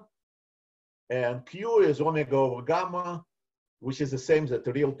formula, and Q is omega over gamma, which is the same as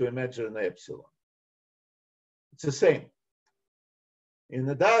real to imaginary epsilon. It's the same. In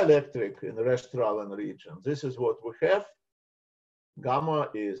the dielectric, in the Restralen region, this is what we have. Gamma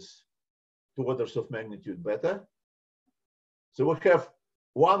is 2 orders of magnitude beta. So we have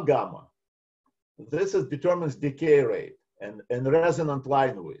 1 gamma. This determines decay rate and resonant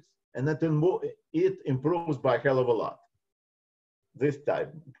line width. And it improves by a hell of a lot, this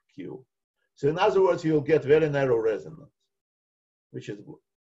type Q. So in other words, you'll get very narrow resonance, which is good.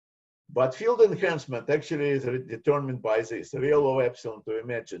 But field enhancement actually is determined by this, real O epsilon to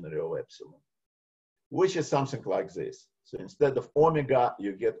imaginary O epsilon, which is something like this. So instead of omega,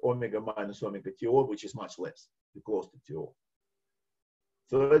 you get omega minus omega TO, which is much less, close to TO.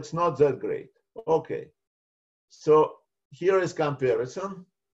 So it's not that great. Okay. So here is comparison.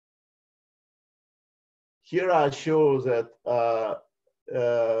 Here I show that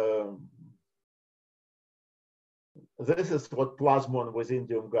this is what plasmon with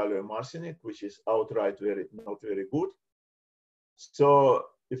indium gallium arsenic, which is outright not very good. So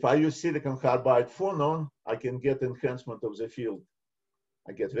if I use silicon carbide phonon, I can get enhancement of the field.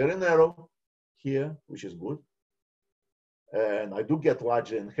 I get very narrow here, which is good. And I do get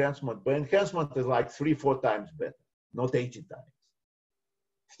larger enhancement, but enhancement is like 3-4 times better, not 80 times.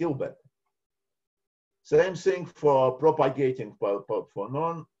 Still better. Same thing for propagating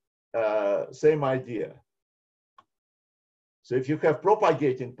phonon, same idea. So if you have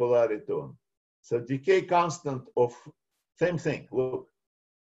propagating polariton, so decay constant of same thing, look,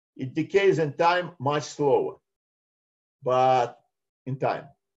 it decays in time much slower, but in time.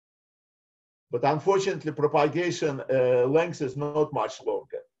 But unfortunately, propagation length is not much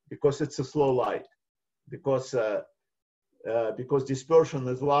longer because it's a slow light, because dispersion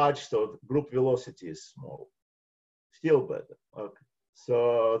is large, so group velocity is small. Still better. Okay.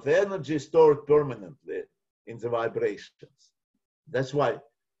 So the energy is stored permanently in the vibrations. That's why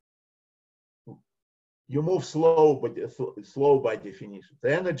you move slow, but slow by definition.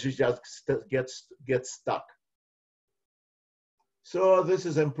 The energy just gets stuck. So this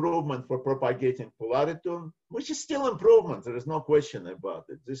is improvement for propagating polariton, which is still improvement. There is no question about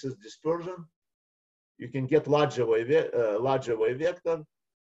it. This is dispersion. You can get larger wave vector,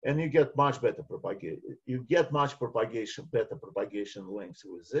 and you get much better propagation. You get much propagation, better propagation length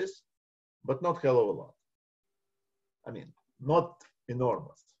with this, but not hell of a lot. I mean, not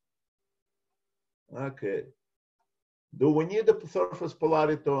enormous. Okay. Do we need a surface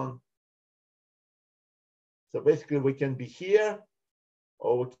polariton? So basically, we can be here,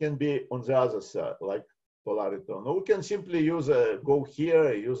 or we can be on the other side, like polariton. Or we can simply go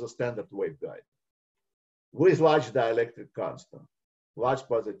here, use a standard waveguide with large dielectric constant, large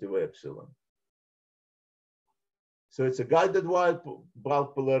positive epsilon. So it's a guided wide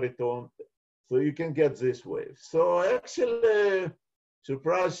bulk polariton, so you can get this wave. So actually,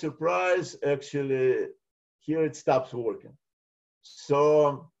 surprise, surprise, actually, here it stops working.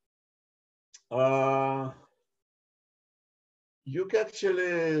 So you can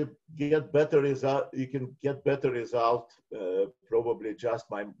actually get better result. You can get better result probably just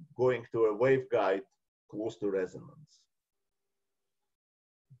by going to a waveguide close to resonance.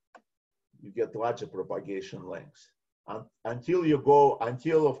 You get larger propagation lengths until you go,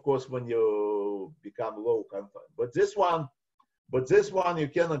 of course, when you become low confinement. But this one, you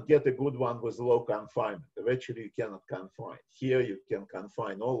cannot get a good one with low confinement. Eventually, you cannot confine. Here, you can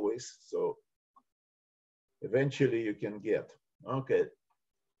confine always. So eventually, you can get. Okay,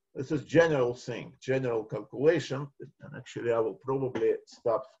 this is general thing, general calculation. And actually, I will probably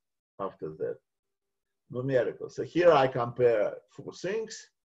stop after that. Numerical. So here I compare 4 things.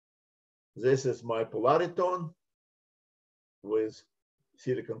 This is my polariton with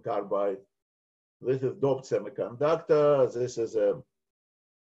silicon carbide. This is doped semiconductor. This is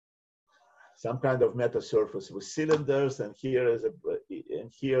some kind of metal surface with cylinders, and here is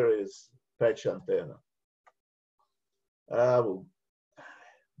patch antenna.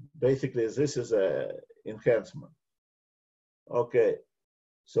 Basically, this is a enhancement. Okay,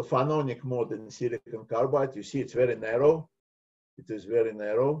 so phononic mode in silicon carbide. You see, it's very narrow. It is very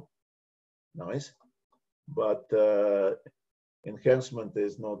narrow. Nice, but enhancement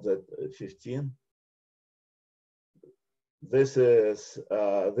is not that 15. This is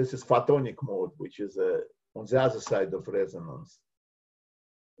photonic mode, which is on the other side of resonance.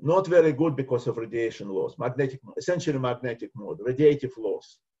 Not very good because of radiation loss. Essentially magnetic mode, radiative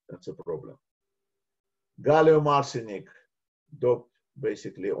loss. That's a problem. Gallium arsenic doped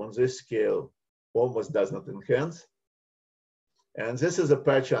basically on this scale almost does not enhance. And this is a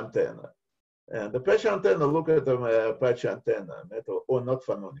patch antenna. And the patch antenna, look at the patch antenna, metal, or not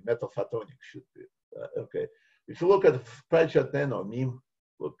phononic, metal photonic should be. Okay. If you look at the patch antenna or MIM,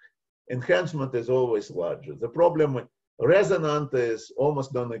 look, enhancement is always larger. The problem with resonant is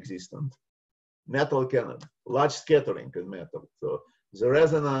almost non-existent. Metal cannot, large scattering in metal. So the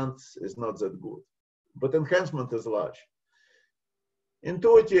resonance is not that good, but enhancement is large.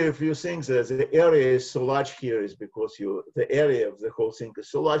 Intuitive, you think that the area is so large here is because the area of the whole thing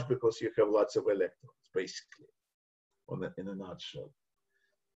is so large because you have lots of electrons, basically, in a nutshell.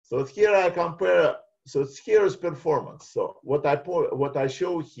 So here I compare. So here is performance. So what I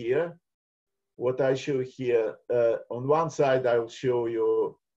show here, on one side I will show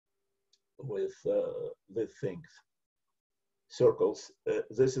you with these things, circles.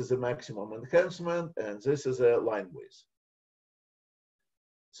 This is the maximum enhancement, and this is a line width.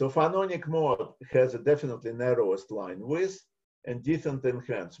 So phononic mode has a definitely narrowest line width and decent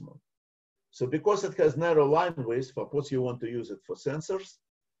enhancement. So because it has narrow line width, suppose you want to use it for sensors,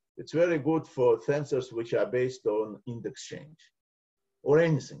 it's very good for sensors which are based on index change or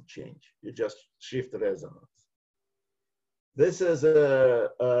anything change. You just shift resonance. This is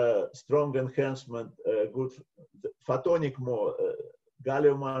a strong enhancement, good photonic mode,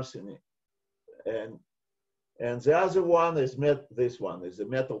 gallium arsenic, and the other one is this one is a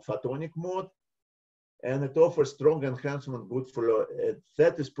metal photonic mode, and it offers strong enhancement. Good for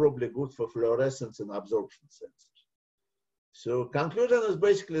that is probably good for fluorescence and absorption sensors. So conclusion is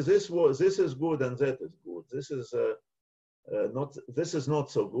basically this is good and that is good. This is not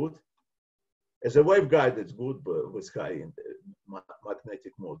so good. As a waveguide, it's good but with high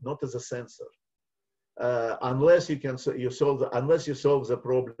magnetic mode, not as a sensor. Unless you solve the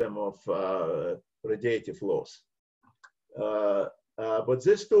problem of radiative loss. But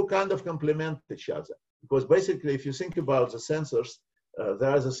these two kind of complement each other, because basically, if you think about the sensors,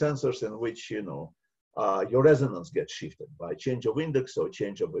 there are the sensors in which your resonance gets shifted by change of index or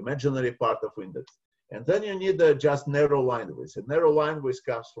change of imaginary part of index, and then you need just narrow line width. A narrow line width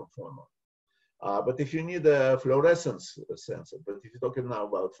comes from phonon. But if you need a fluorescence sensor, but if you're talking now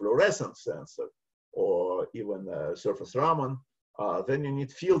about fluorescence sensor or even surface Raman, then you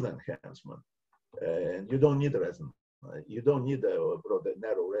need field enhancement, and you don't need resonance. You don't need a broader,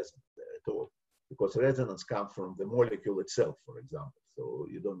 narrow resonance at all, because resonance comes from the molecule itself, for example. So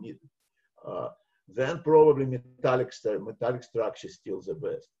you don't need it. Then probably metallic structure is still the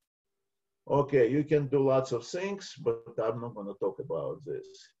best. Okay, you can do lots of things, but I'm not going to talk about this.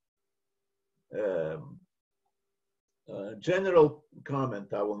 General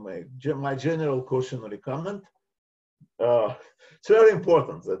comment I will make, my general cautionary comment. It's very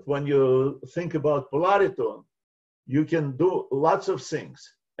important that when you think about polaritone, you can do lots of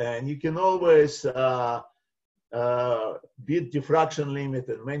things, and you can always beat diffraction limit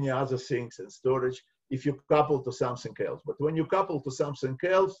and many other things in storage if you couple to something else. But when you couple to something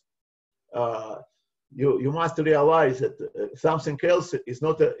else, you must realize that something else is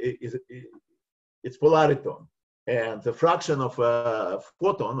not it's polaritone, and the fraction of a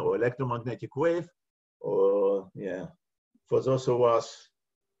photon or electromagnetic wave, or for those of us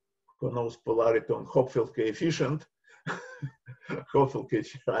who knows polaritone Hopfield coefficient,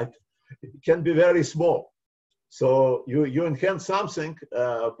 right? It can be very small. So you enhance something,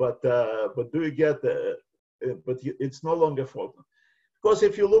 but do you get? It's no longer photon. Because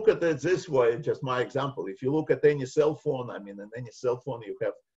if you look at it this way, just my example, if you look at any cell phone, I mean, in any cell phone you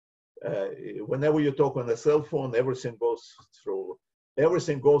have, whenever you talk on a cell phone, everything goes through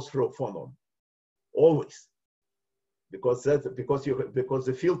phonon, always, because you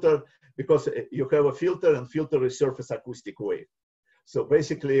have a filter, and filter is surface acoustic wave. So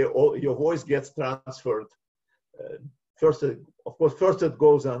basically, your voice gets transferred. First it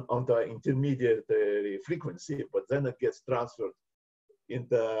goes on the intermediate frequency, but then it gets transferred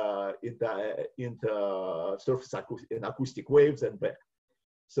surface in acoustic waves and back.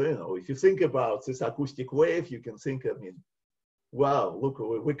 So, you know, if you think about this acoustic wave, you can think, I mean, wow, look,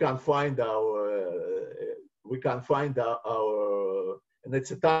 we can't find our, and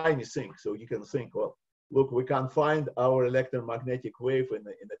it's a tiny thing. So you can think, well, look, we can't find our electromagnetic wave in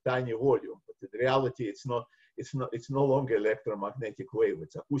a tiny volume. But in reality, it's no longer electromagnetic wave.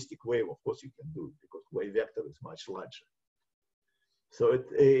 It's acoustic wave. Of course, you can do it because wave vector is much larger. So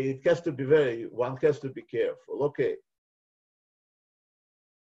it has to be one has to be careful. Okay.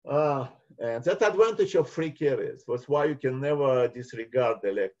 And that advantage of free carriers. That's why you can never disregard the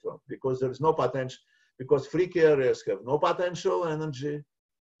electron, because there is no potential, because free carriers have no potential energy.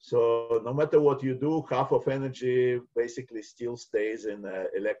 So no matter what you do, half of energy basically still stays in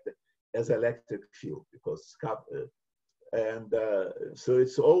as electric field, because so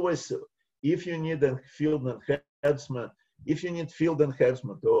it's always, if you need a field enhancement, if you need field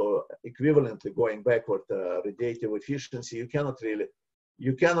enhancement or equivalently going backward radiative efficiency, you cannot really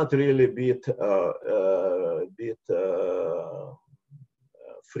beat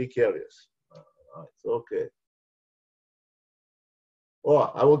free carriers. Okay. Oh,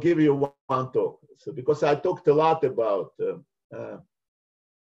 I will give you one talk. So because I talked a lot about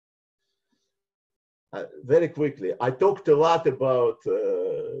very quickly, I talked a lot about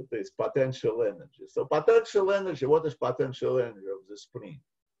this potential energy. So potential energy, what is potential energy of the spring?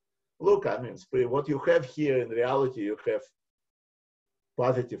 Look, I mean, spring, what you have here in reality, you have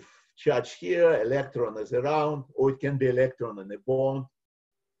positive charge here, electron is around, or it can be electron in a bond.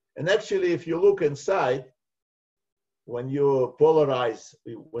 And actually, if you look inside, when you polarize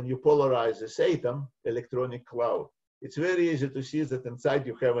this atom, electronic cloud, it's very easy to see that inside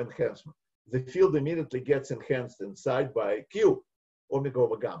you have enhancement. The field immediately gets enhanced inside by Q, omega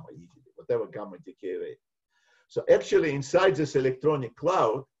over gamma, whatever gamma decay rate. So actually inside this electronic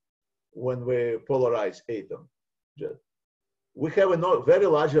cloud, when we polarize atom, we have a very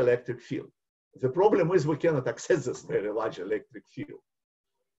large electric field. The problem is we cannot access this very large electric field.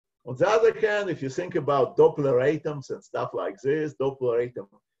 On the other hand, if you think about Doppler atoms and stuff like this, Doppler atom,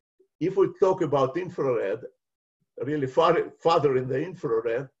 if we talk about infrared, really farther in the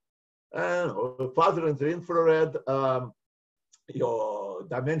infrared, your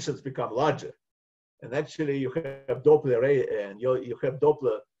dimensions become larger. And actually you have Doppler, and you have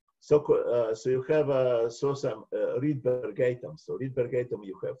Doppler, so you have some Rydberg atoms. So Rydberg atom,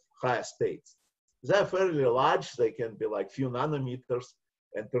 you have higher states. They're fairly large, they can be like few nanometers.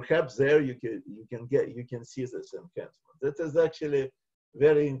 And perhaps there you can see this enhancement. That is actually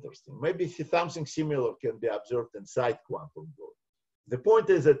very interesting. Maybe something similar can be observed inside quantum dots. The point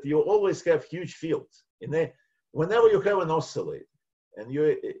is that you always have huge fields. Whenever you have an oscillator and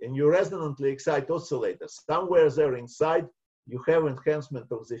you resonantly excite oscillator, somewhere there inside you have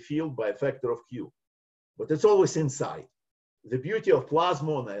enhancement of the field by a factor of Q, but it's always inside. The beauty of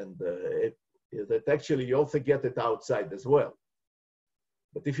Plasmon is that actually you also get it outside as well.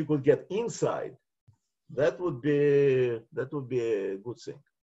 But if you could get inside, that would be a good thing.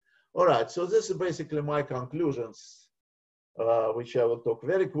 All right, so this is basically my conclusions, which I will talk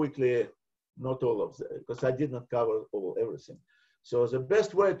very quickly, not all of them, because I did not cover everything. So the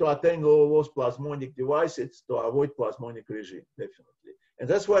best way to attain low loss plasmonic device is to avoid plasmonic regime, definitely. And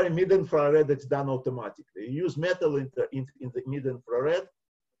that's why in mid-infrared it's done automatically. You use metal in the mid-infrared,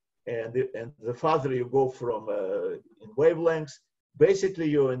 and the farther you go from in wavelengths, basically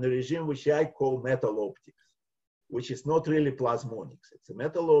you're in a regime which I call metal optics, which is not really plasmonics. It's a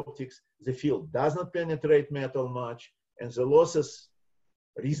metal optics. The field does not penetrate metal much, and the losses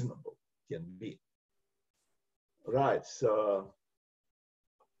reasonable can be. Right, so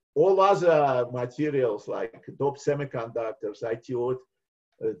all other materials like doped semiconductors, ITO,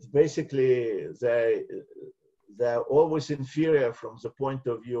 it's basically they're always inferior from the point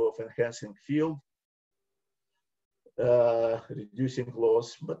of view of enhancing field, reducing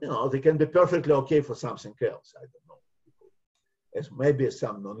loss, but you know, they can be perfectly okay for something else. I don't know. As maybe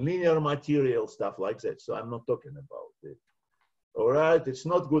some nonlinear material, stuff like that. So I'm not talking about it. All right, it's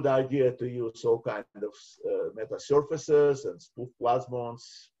not good idea to use all kind of meta surfaces and spoof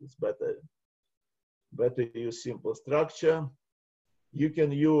plasmons. It's better use simple structure. You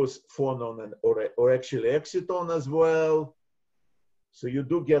can use phonon or actually exciton as well. So you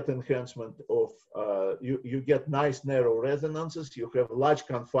do get enhancement of, you get nice narrow resonances. You have large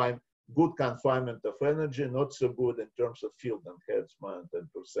good confinement of energy, not so good in terms of field enhancement and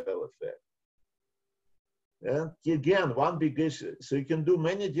Purcell effect. And again, one big issue. So you can do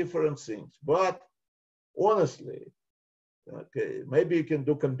many different things, but honestly, okay, maybe you can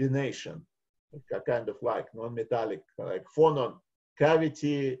do combination, kind of like non-metallic, like phonon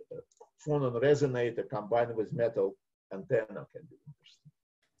cavity phonon resonator combined with metal antenna can be interesting.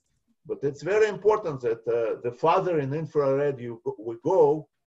 But it's very important that the farther in infrared we go,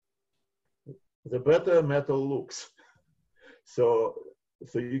 the better metal looks. So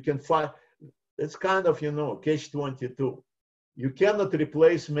you can find, it's kind of, you know, catch-22. You cannot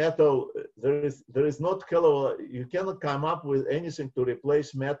replace metal. There is not you cannot come up with anything to replace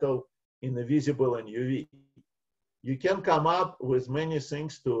metal in the visible and UV. You can come up with many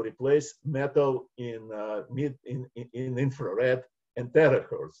things to replace metal in infrared and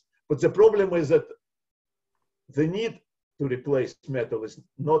terahertz. But the problem is that the need to replace metal is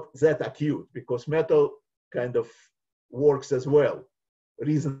not that acute because metal kind of works as well,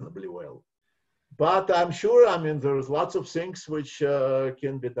 reasonably well. But I'm sure, I mean, there's lots of things which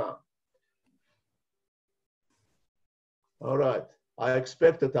can be done. All right. I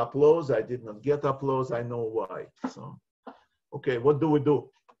expected applause. I did not get applause. I know why. So, okay, what do we do?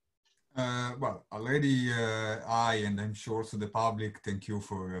 Well, already I, and I'm sure also the public, thank you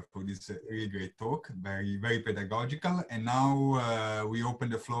for this really great talk, very, very pedagogical. And now we open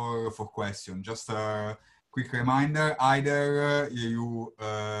the floor for questions. Just a quick reminder, either you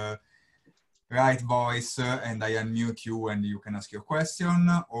write voice and I unmute you and you can ask your question,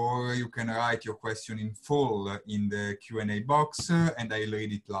 or you can write your question in full in the Q&A box and I'll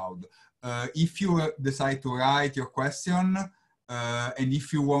read it loud. If you decide to write your question, and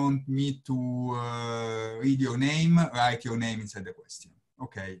if you want me to read your name, write your name inside the question.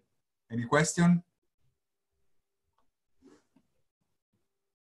 Okay. Any question?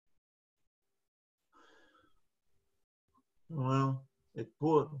 Well,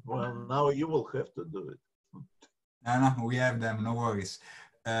 well, now you will have to do it. No, we have them, no worries.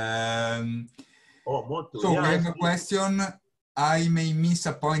 Motu, so yeah, we have a question. I may miss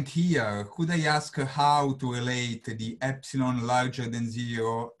a point here. Could I ask how to relate the epsilon larger than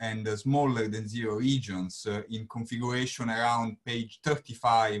 0 and smaller than 0 regions in configuration around page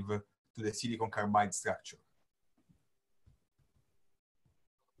 35 to the silicon carbide structure?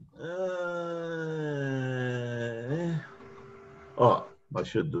 I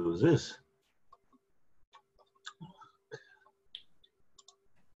should do this.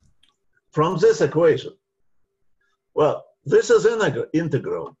 From this equation, well, this is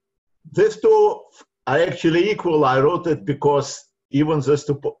integral. These two are actually equal. I wrote it because even these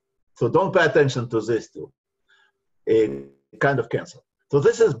two, so don't pay attention to these two. It kind of cancel. So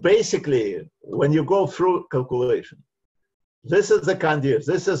this is basically, when you go through calculation, this is the condition.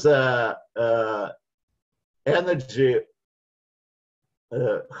 This is energy.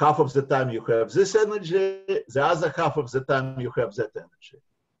 Half of the time you have this energy, the other half of the time you have that energy.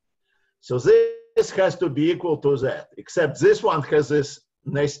 So this has to be equal to that, except this one has this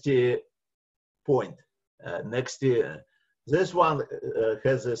nasty point. This one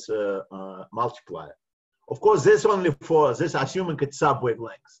has this multiplier. Of course, this only for this, assuming it's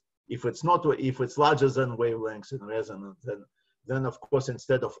sub-wavelengths. If it's not, if it's larger than wavelengths in resonance, then of course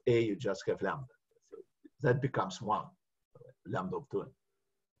instead of A you just have lambda. So that becomes 1, lambda of 2.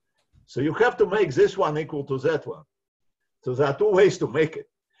 So you have to make this one equal to that one. So there are two ways to make it.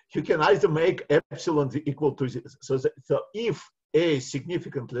 You can either make epsilon equal to, so if A is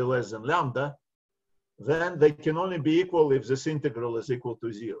significantly less than lambda, then they can only be equal if this integral is equal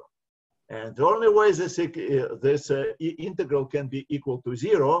to 0. And the only way this integral can be equal to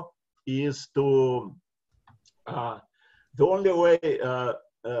 0 is to, the only way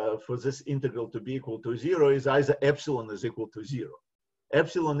for this integral to be equal to 0 is either epsilon is equal to 0.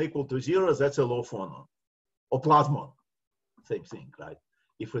 Epsilon equal to 0, that's a low phonon, or plasmon, same thing, right?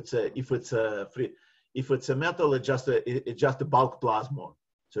 If it's a metal, it's just a bulk plasmon.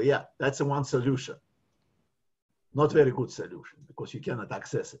 So yeah, that's the one solution. Not very good solution because you cannot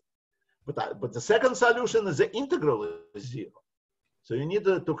access it. But the second solution is the integral is 0. So you need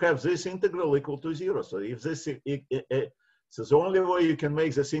to have this integral equal to 0. So if this, so the only way you can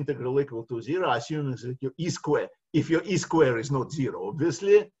make this integral equal to 0, assuming that your E square, if your E square is not 0,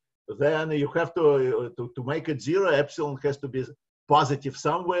 obviously, then you have to make it 0, epsilon has to be positive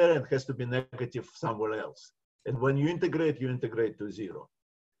somewhere and has to be negative somewhere else. And when you integrate to 0.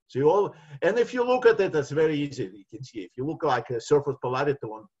 So and if you look at it, it's very easy. You can see if you look like a surface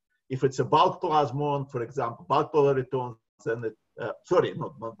polariton, if it's a bulk plasmon, for example, bulk polariton, then it, sorry,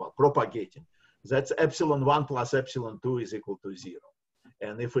 not bulk, propagating. That's epsilon 1 plus epsilon 2 is equal to 0.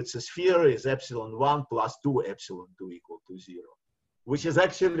 And if it's a sphere, is epsilon 1 plus 2 epsilon 2 equal to 0, which is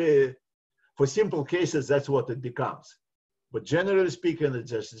actually, for simple cases, that's what it becomes. But generally speaking,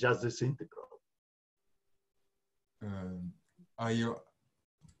 it's just this integral. Are you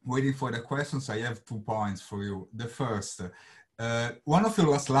waiting for the questions? I have 2 points for you. The first, One of your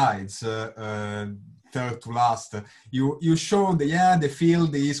last slides, third to last, you showed, yeah, the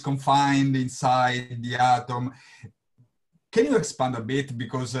field is confined inside the atom. Can you expand a bit,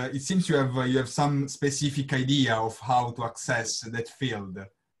 because it seems you have some specific idea of how to access that field?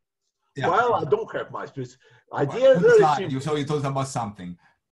 Yeah. Well, I don't have my specific idea. On the slide, you told about something.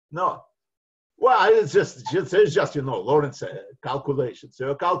 No. Well, it's just you know, Lorentz calculation.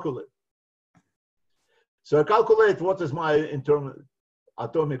 So I calculate what is my internal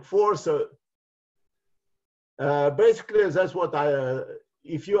atomic force. Basically, that's what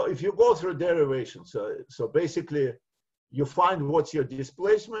if you go through derivation. So basically, you find what's your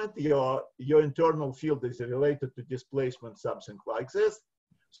displacement. Your internal field is related to displacement, something like this.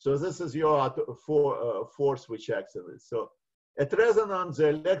 So this is your force which acts on it. So at resonance, the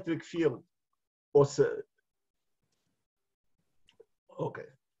electric field also. Okay.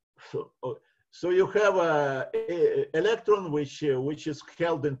 So you have a electron which is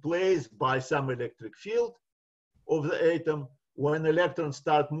held in place by some electric field of the atom. When electrons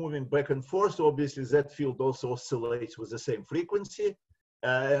start moving back and forth, obviously that field also oscillates with the same frequency,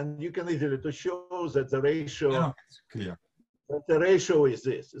 and you can easily to show that the ratio. Yeah, it's clear. That the ratio is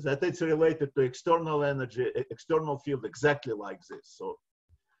this: that it's related to external energy, external field, exactly like this. So,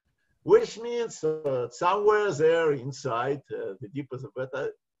 which means somewhere there inside, the deeper the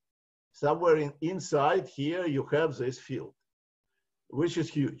better. Somewhere inside here, you have this field, which is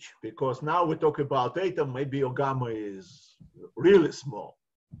huge, because now we talk about atom, maybe your gamma is really small.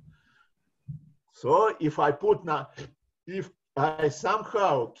 So if I put now, if I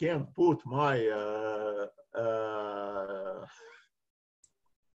somehow can put my,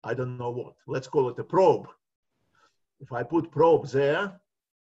 I don't know what, let's call it a probe. If I put probe there,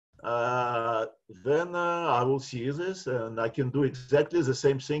 then I will see this, and I can do exactly the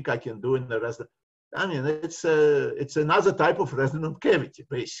same thing I can do in the rest. I mean, it's another type of resonant cavity,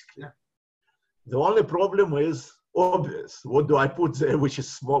 basically. Yeah. The only problem is obvious. What do I put there which is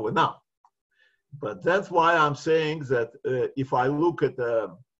small enough? But that's why I'm saying that if I look at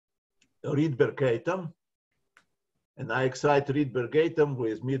Rydberg atom, and I excite Rydberg atom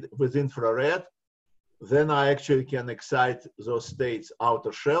with infrared, then I actually can excite those states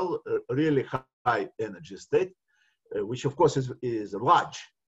outer shell, really high energy state, which of course is large.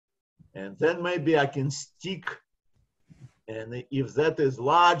 And then maybe I can stick, and if that is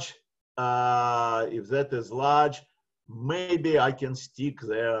large, maybe I can stick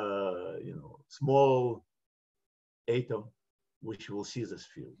there, you know, small atom, which will see this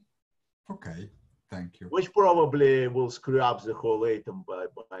field. Okay, thank you. Which probably will screw up the whole atom by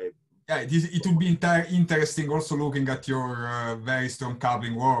yeah, it would be interesting also looking at your very strong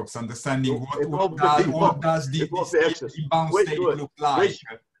coupling works, understanding what does the inbound state look like. Which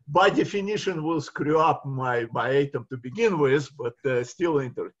by definition will screw up my atom to begin with, but still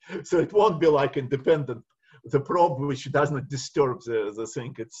so it won't be like independent, the probe which does not disturb the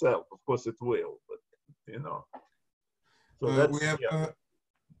thing itself. Of course it will, but you know. So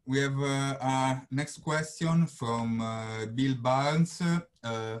we have next question from Bill Barnes.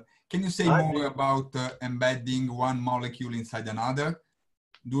 Can you say more about embedding one molecule inside another?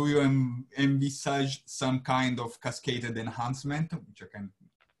 Do you envisage some kind of cascaded enhancement, which I can?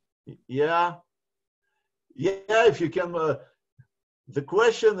 Yeah, if you can. The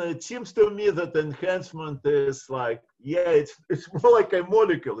question, it seems to me that enhancement is like, yeah, it's more like a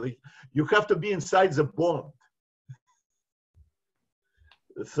molecule. You have to be inside the bond.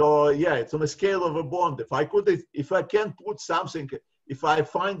 So yeah, it's on a scale of a bond. If I can put something, if I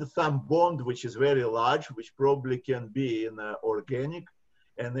find some bond which is very large, which probably can be in organic,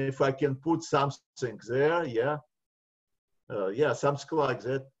 and if I can put something there, yeah, something like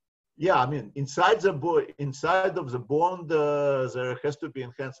that. Yeah, I mean, inside of the bond, there has to be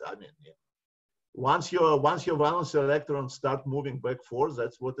enhanced. I mean, yeah. Once your valence electrons start moving back forth,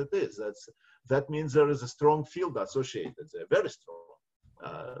 that's what it is. That means there is a strong field associated there,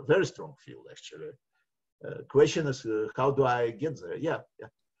 very strong field actually. Question is, how do I get there? Yeah.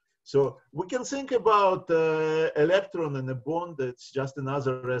 So we can think about electron in a bond. It's just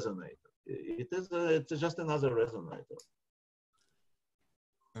another resonator. It's just another resonator.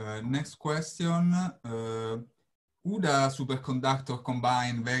 Next question. Would a superconductor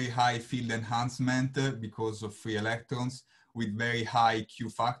combine very high field enhancement because of free electrons with very high Q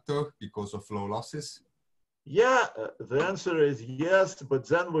factor because of low losses? Yeah, the answer is yes, but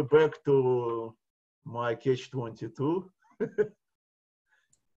then we're back to my catch-22.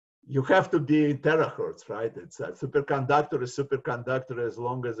 You have to be in terahertz, right? It's a superconductor is superconductor as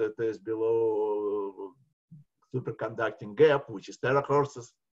long as it is below superconducting gap, which is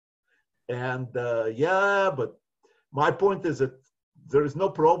terahertz. And yeah, but my point is that there is no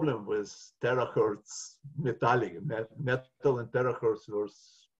problem with terahertz metallic. Metal and terahertz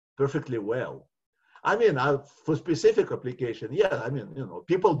works perfectly well. I mean, for specific application, yeah, I mean, you know,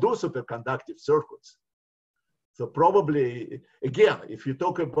 people do superconductive circuits. So probably, again, if you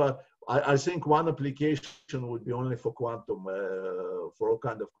talk about, I think one application would be only for quantum, for all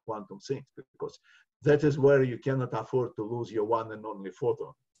kind of quantum things, because that is where you cannot afford to lose your one and only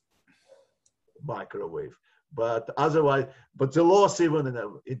photon, microwave. But otherwise, but the loss even in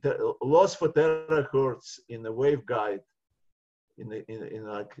loss for terahertz in the waveguide, in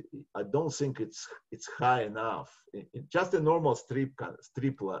like, I don't think it's high enough. Just a normal strip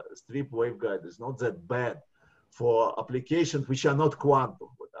waveguide is not that bad for applications which are not quantum.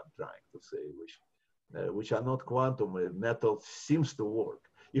 What I'm trying to say, which are not quantum, metal seems to work.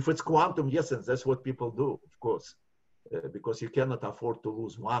 If it's quantum, yes, and that's what people do, of course, because you cannot afford to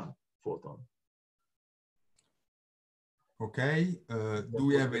lose one photon. Okay, do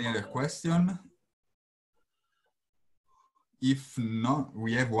we have any other question? If not,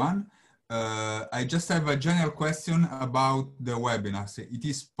 we have one. I just have a general question about the webinars. It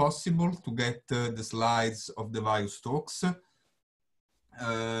is possible to get the slides of the various talks.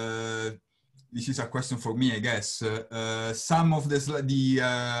 This is a question for me, I guess. Some of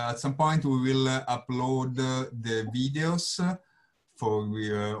at some point we will upload the videos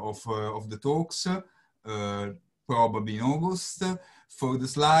of the talks, probably in August. For the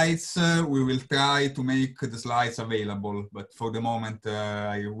slides, we will try to make the slides available, but for the moment,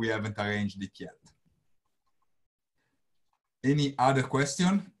 we haven't arranged it yet. Any other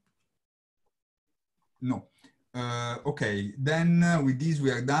question? No. Okay, then with this we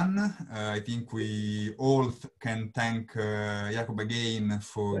are done. I think we all can thank Jakob again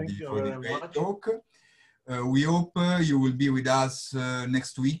for the great talk. We hope you will be with us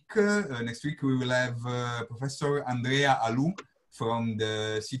next week. Next week we will have Professor Andrea Alou from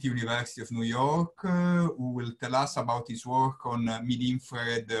the City University of New York, who will tell us about his work on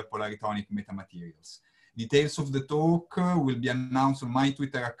mid-infrared polaritonic metamaterials. Details of the talk will be announced on my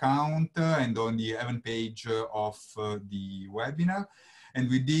Twitter account and on the event page of the webinar. And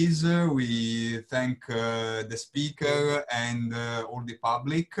with this, we thank the speaker and all the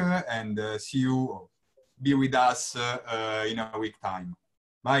public, and see you, be with us in a week time.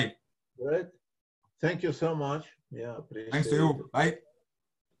 Bye. Great. Thank you so much. Yeah, appreciate it. Thanks to you. Bye.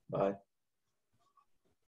 Bye.